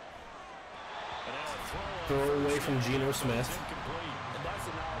thing? Throw away from Geno Smith. And that's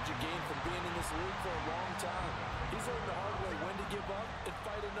the knowledge you gain from being in this league for a long time. He's learned the hard way when to give up and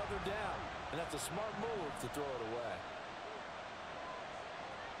fight another down. And that's a smart move to throw it away.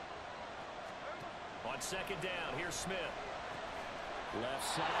 On second down, here's Smith. Left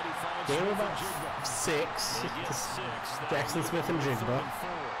side, he finds They were Smith about and Jigba. 6. They get 6. Jackson Smith and Jigba.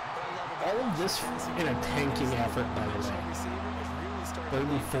 All of this in a tanking effort, by the way. 3rd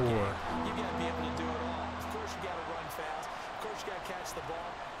and 4. You got to be able to do it all. Of course, you got to run fast. Of course, you got to catch the ball.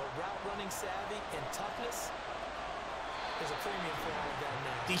 But route running savvy and toughness, there's a premium for all of that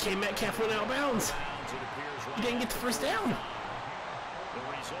now. DK Metcalf went out of bounds. He didn't get the first down.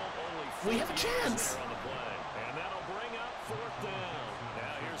 We have a chance. And that'll bring up 4th down.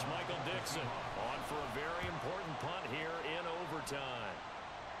 Now here's Michael Dixon on for a very important punt here in overtime.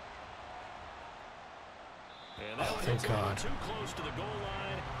 And Oh, thank God. too close to the goal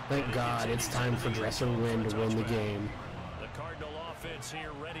line. Thank God it's time for Dresser Wynn to win the game. The Cardinal offense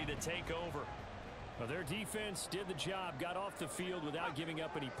here ready to take over. Well, their defense did the job, got off the field without giving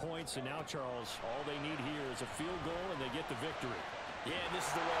up any points, and now, Charles, all they need here is a field goal, and they get the victory. Yeah, this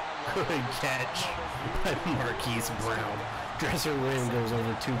is the way I love Good catch by Marquise Brown. Dresser Wynn goes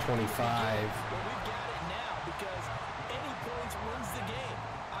over 225. Well, we've got it now because any points wins the game.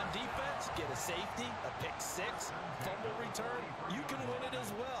 On defense, get a safety, a pick 6, fumble return. You can win it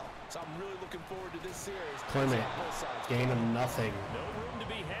as well. So I'm really looking forward to this series. Clement, gain of nothing. No room to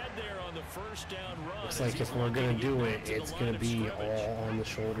be had there on the first down run. Looks like if we're going to do it, it's going to be all on the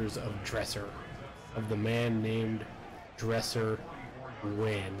shoulders of Dresser, of the man named Dresser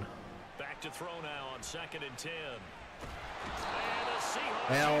Wynn. Back to throw now on 2nd and 10.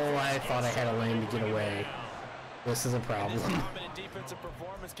 Well, I thought I had a lane to get away. This is a problem. Dominant defensive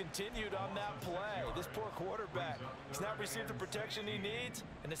performance continued on that play. This poor quarterback has not received the protection he needs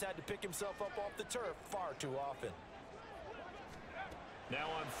and has had to pick himself up off the turf far too often. Now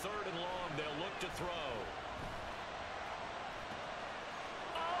on 3rd and long, they'll look to throw.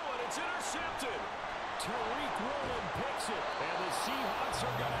 Oh, and it's intercepted. Tariq Woolen picks it, and the Seahawks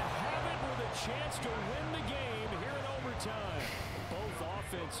are going to have it with a chance to win the game here in overtime. Both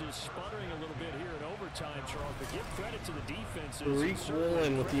offenses sputtering a little bit here in overtime, Charles, but give credit to the defenses. Tariq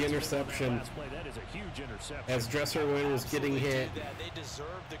Woolen with the interception. That is a huge interception. As Dresser Wynn was getting hit. They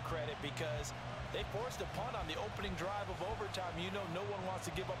deserve the credit because they forced a punt on the opening drive of overtime. You know no one wants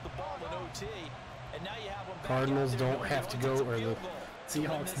to give up the ball in OT. And now you have them back. Cardinals don't have to go, or the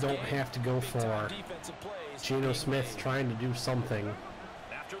Seahawks don't have to go for Geno Smith trying to do something.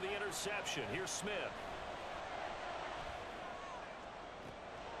 After the interception, here's Smith.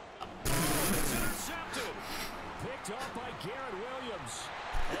 Intercepted. Picked up by Garrett Williams.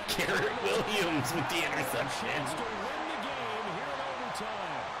 Garrett Williams with the interception. Chance to win the game here in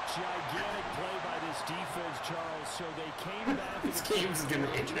overtime. Gigantic play by this defense, Charles. So they came back. This game's going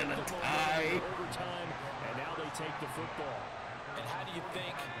to end in a tie. Overtime, and now they take the football. And how do you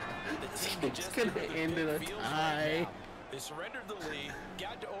think the team It's going to end in a tie. They surrendered the lead,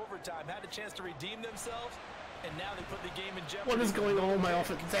 got to overtime, had a chance to redeem themselves, and now they put the game in jeopardy. What is going on? My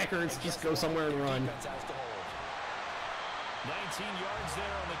offensive attackers just go somewhere and run. 19 yards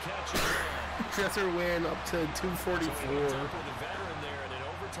there on the catch. Dresser Wynn up to 244. With the veteran there, and in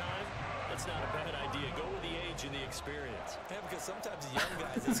overtime, that's not a bad idea. Go with the age and the experience. Yeah, because sometimes the young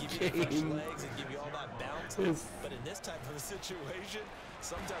guys, they give you the fresh legs and give you all that bounce. But in this type of a situation,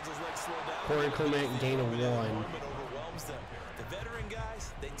 sometimes those legs slow down. Corey Clement, gain of 1. It overwhelms them. The veteran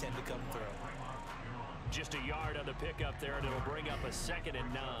guys, they tend to come through. Just a yard on the pickup there, and it'll bring up a 2nd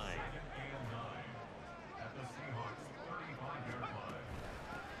and 9.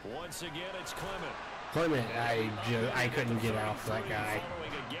 Once again, it's Clement. Clement, I couldn't get off that guy.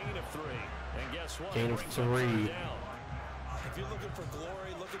 Following a gain of 3. And guess what? Gain of 3. If you're looking for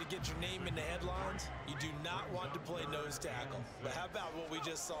glory, looking to get your name in the headlines, you do not want to play nose tackle. But how about what we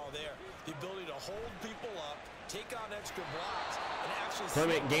just saw there? The ability to hold people up, take on extra blocks, and actually...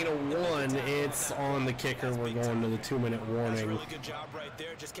 Clement, gain of 1. It's on the kicker. We're going to the 2-minute warning. That's a really good job right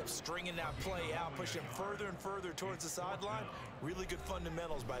there. Just kept stringing that play out, pushing further and further towards the sideline. Really good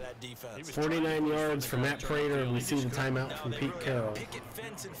fundamentals by that defense. 49 yards from Matt Prater. We see the timeout from Pete Carroll. Picket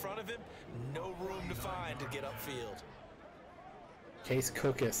fence in front of him. No room to find to get upfield. Case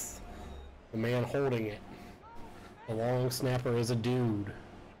Cookus, the man holding it. The long snapper is a dude.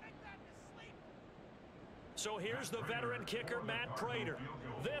 So here's the veteran kicker, Matt Prater.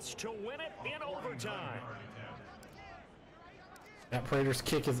 This to win it in overtime. Matt Prater's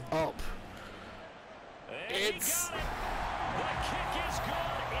kick is up. And it's... The kick is good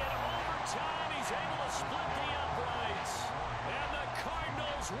in time, he's able to split the uprights. And the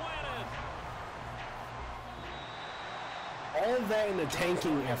Cardinals win it. All of that in a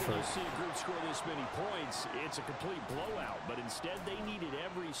tanking effort. You see a group score this many points, it's a complete blowout. But instead, they needed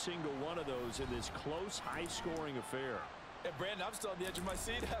every single one of those in this close, high-scoring affair. And Brandon, I'm still on the edge of my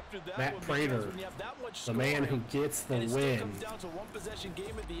seat after that Matt one. Prater, When you have that much the man who gets the and it win. still comes down to one possession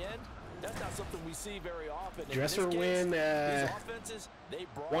game at the end. That's not something we see very often. Dresser in this win, case, these offenses, they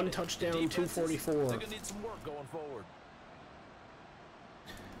brought one it. touchdown, Defenses, 244. They're going to need some work going forward.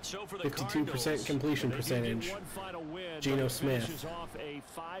 So for the 52% completion percentage. Geno Smith. Off a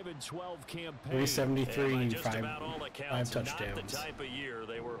 5-12 campaign. 373, five touchdowns. Not the type of year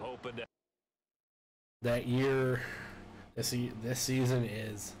they were hoping to. That year, this season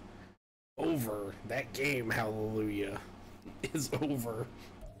is over. That game, hallelujah, is over.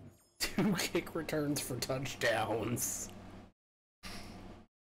 2 kick returns for touchdowns.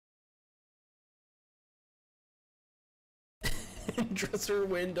 Dresser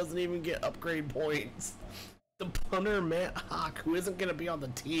win doesn't even get upgrade points. The punter, Matt Hawk, who isn't going to be on the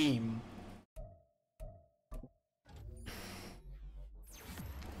team.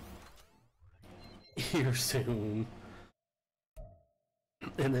 Here soon.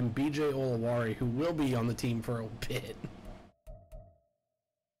 And then BJ Olawari, who will be on the team for a bit.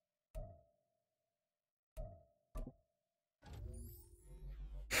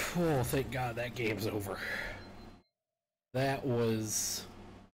 Oh, thank God that game's over. That was...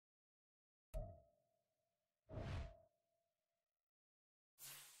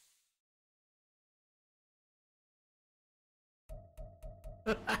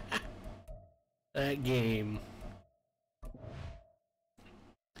 that game.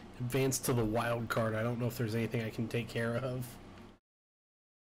 Advanced to the wild card. I don't know if there's anything I can take care of.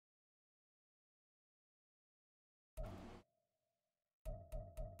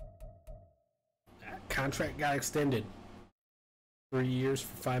 That contract got extended. 3 years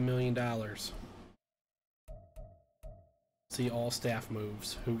for $5 million. See all staff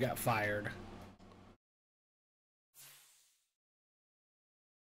moves. Who got fired?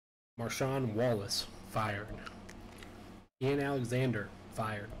 Marshawn Wallace, fired. Ian Alexander,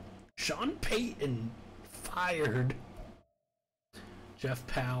 fired. Sean Payton, fired. Jeff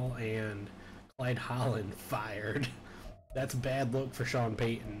Powell and Clyde Holland, fired. That's a bad look for Sean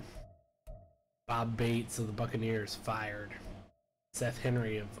Payton. Bob Bates of the Buccaneers, fired. Seth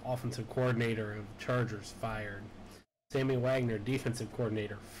Henry, offensive coordinator of Chargers, fired. Sammy Wagner, defensive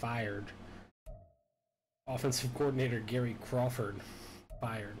coordinator, fired. Offensive coordinator Gary Crawford,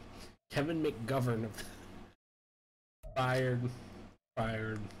 fired. Kevin McGovern, fired.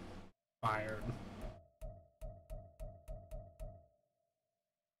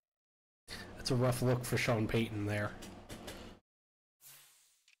 That's a rough look for Sean Payton there.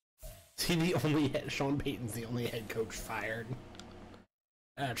 Is he the only head? Sean Payton's the only head coach fired.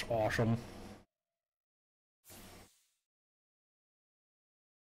 That's awesome.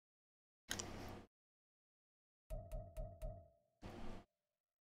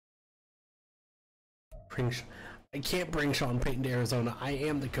 I can't bring Sean Payton to Arizona. I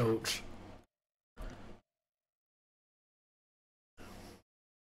am the coach.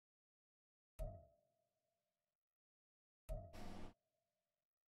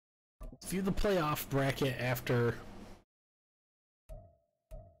 Let's view the playoff bracket after.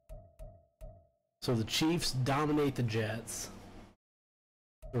 So the Chiefs dominate the Jets.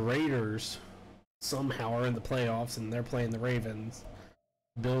 The Raiders somehow are in the playoffs and they're playing the Ravens.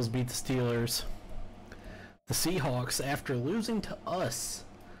 Bills beat the Steelers. The Seahawks, after losing to us,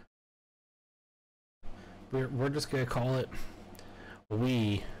 we're just going to call it,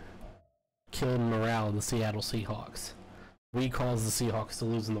 we killed morale of the Seattle Seahawks. We caused the Seahawks to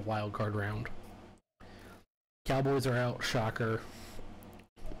lose in the wild card round. Cowboys are out, shocker.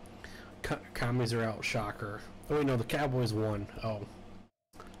 Commies are out, shocker. Oh wait, no, the Cowboys won. Oh,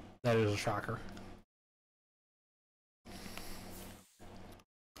 that is a shocker.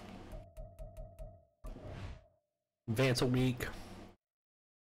 Advance a week.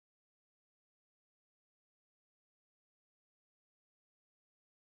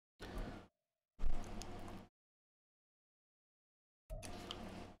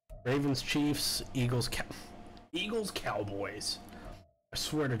 Ravens, Chiefs, Eagles, Cowboys. I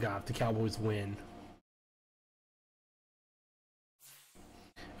swear to God, if the Cowboys win.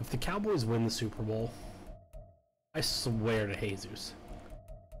 If the Cowboys win the Super Bowl, I swear to Jesus.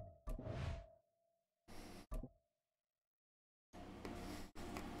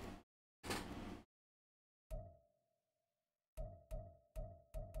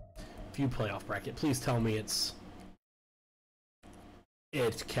 View playoff bracket. Please tell me it's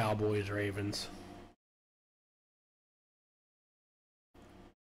It's Cowboys Ravens.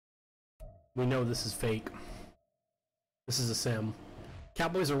 We know this is fake. This is a sim.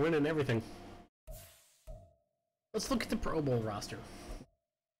 Cowboys are winning everything. Let's look at the Pro Bowl roster.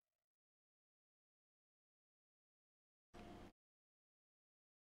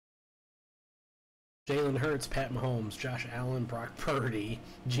 Jalen Hurts, Pat Mahomes, Josh Allen, Brock Purdy,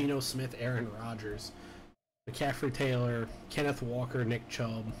 Geno Smith, Aaron Rodgers, McCaffrey Taylor, Kenneth Walker, Nick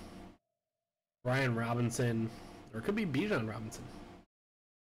Chubb, Brian Robinson, or it could be Bijan Robinson.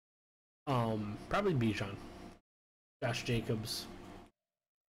 Probably Bijan. Josh Jacobs,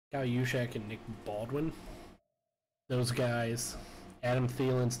 Kyle Juszczyk, and Nick Baldwin. Those guys. Adam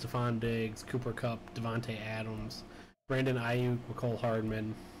Thielen, Stephon Diggs, Cooper Kupp, Devontae Adams, Brandon Ayuk, McCole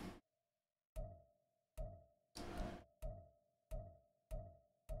Hardman.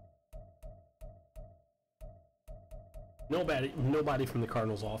 Nobody from the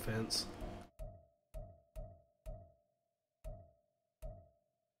Cardinals offense.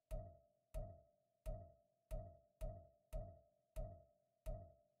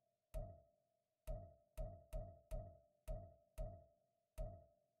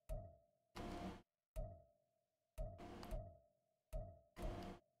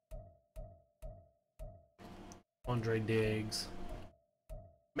 Andre Diggs.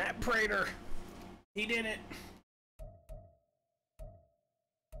 Matt Prater. He did it.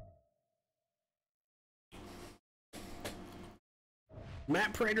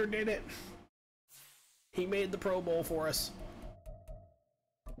 Matt Prater did it. He made the Pro Bowl for us.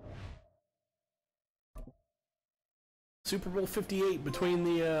 Super Bowl 58 between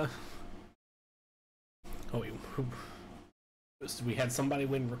the oh wait, we had somebody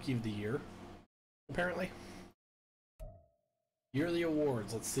win Rookie of the Year, apparently. Yearly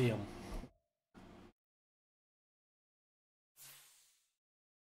awards, let's see them.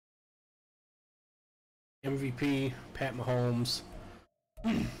 MVP, Pat Mahomes.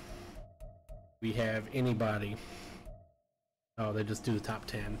 We have anybody. Oh, they just do the top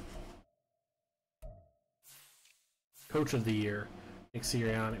 10. Coach of the Year, Nick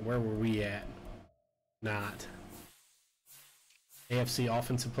Sirianni. Where were we at? Not. AFC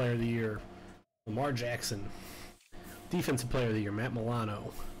Offensive Player of the Year, Lamar Jackson. Defensive Player of the Year, Matt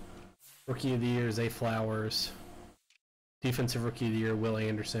Milano. Rookie of the Year, Zay Flowers. Defensive Rookie of the Year, Will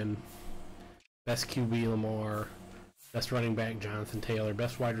Anderson. Best QB, Lamar. Best running back, Jonathan Taylor.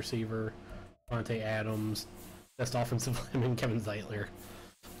 Best wide receiver, Devontae Adams. Best offensive lineman, Kevin Zeitler.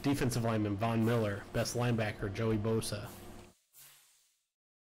 Defensive lineman, Von Miller. Best linebacker, Joey Bosa.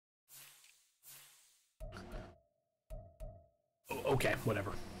 Okay,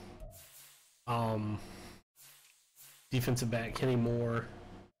 whatever. Defensive back, Kenny Moore.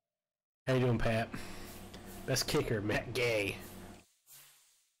 How you doing, Pat? Best kicker, Matt Gay.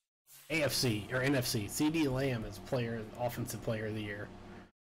 AFC, or NFC, CD Lamb is offensive player of the year.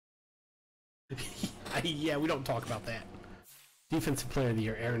 Yeah, we don't talk about that. Defensive player of the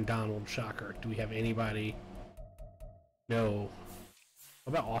year, Aaron Donald, shocker. Do we have anybody? No.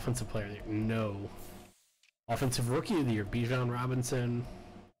 What about offensive player of the year? No. Offensive rookie of the year, Bijan Robinson.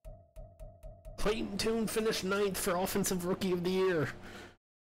 Clayton Tune finished 9th for offensive rookie of the year.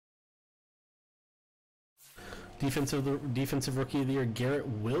 Defensive rookie of the year, Garrett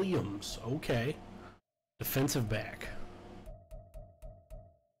Williams. Okay. Defensive back.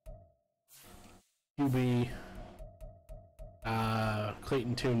 QB.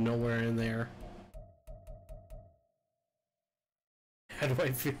 Clayton Tune nowhere in there. How do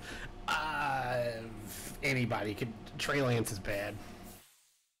I feel? Anybody could. Trey Lance is bad.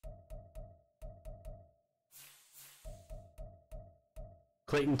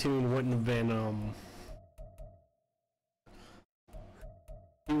 Clayton Tune wouldn't have been,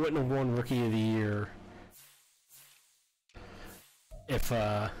 he wouldn't have won Rookie of the Year if,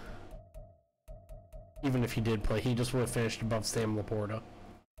 even if he did play. He just would have finished above Sam Laporta.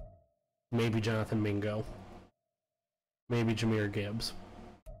 Maybe Jonathan Mingo. Maybe Jahmyr Gibbs.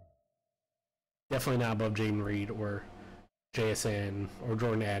 Definitely not above Jaden Reed or JSN or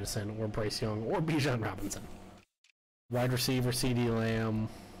Jordan Addison or Bryce Young or Bijan Robinson. Wide receiver, CD Lamb.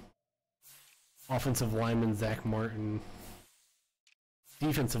 Offensive lineman, Zach Martin.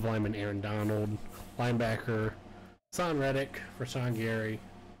 Defensive lineman, Aaron Donald. Linebacker, Son Reddick for Sean Gary.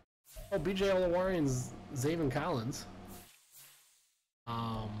 Oh, BJ Olawarian's Zaven Collins.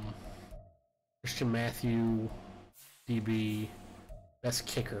 Christian Matthew, DB. Best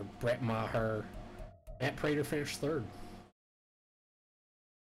kicker, Brett Maher. Matt Prater finished 3rd.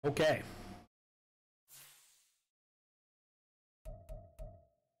 Okay.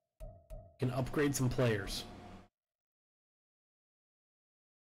 Can upgrade some players.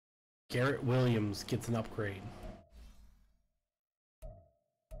 Garrett Williams gets an upgrade.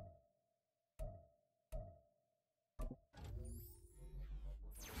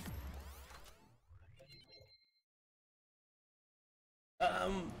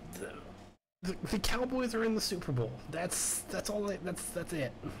 The Cowboys are in the Super Bowl. That's all. That's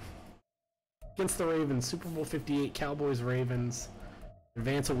it. Against the Ravens, Super Bowl 58, Cowboys Ravens.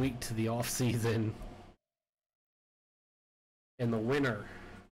 Advance a week to the off season, and the winner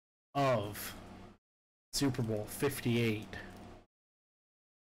of Super Bowl 58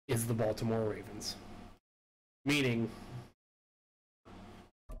 is the Baltimore Ravens. Meaning,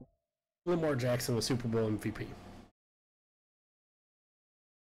 Lamar Jackson was Super Bowl MVP.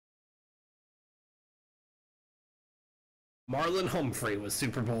 Marlon Humphrey was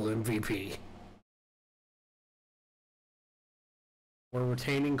Super Bowl MVP. We're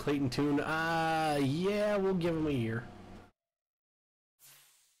retaining Clayton Tune. Yeah, we'll give him a year.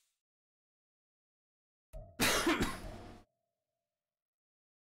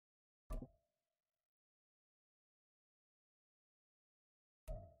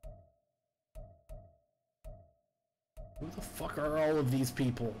 Who the fuck are all of these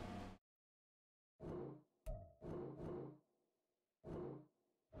people?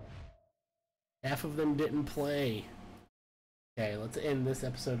 Half of them didn't play. Okay, let's end this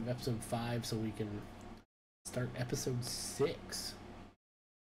episode of episode 5 so we can start episode 6.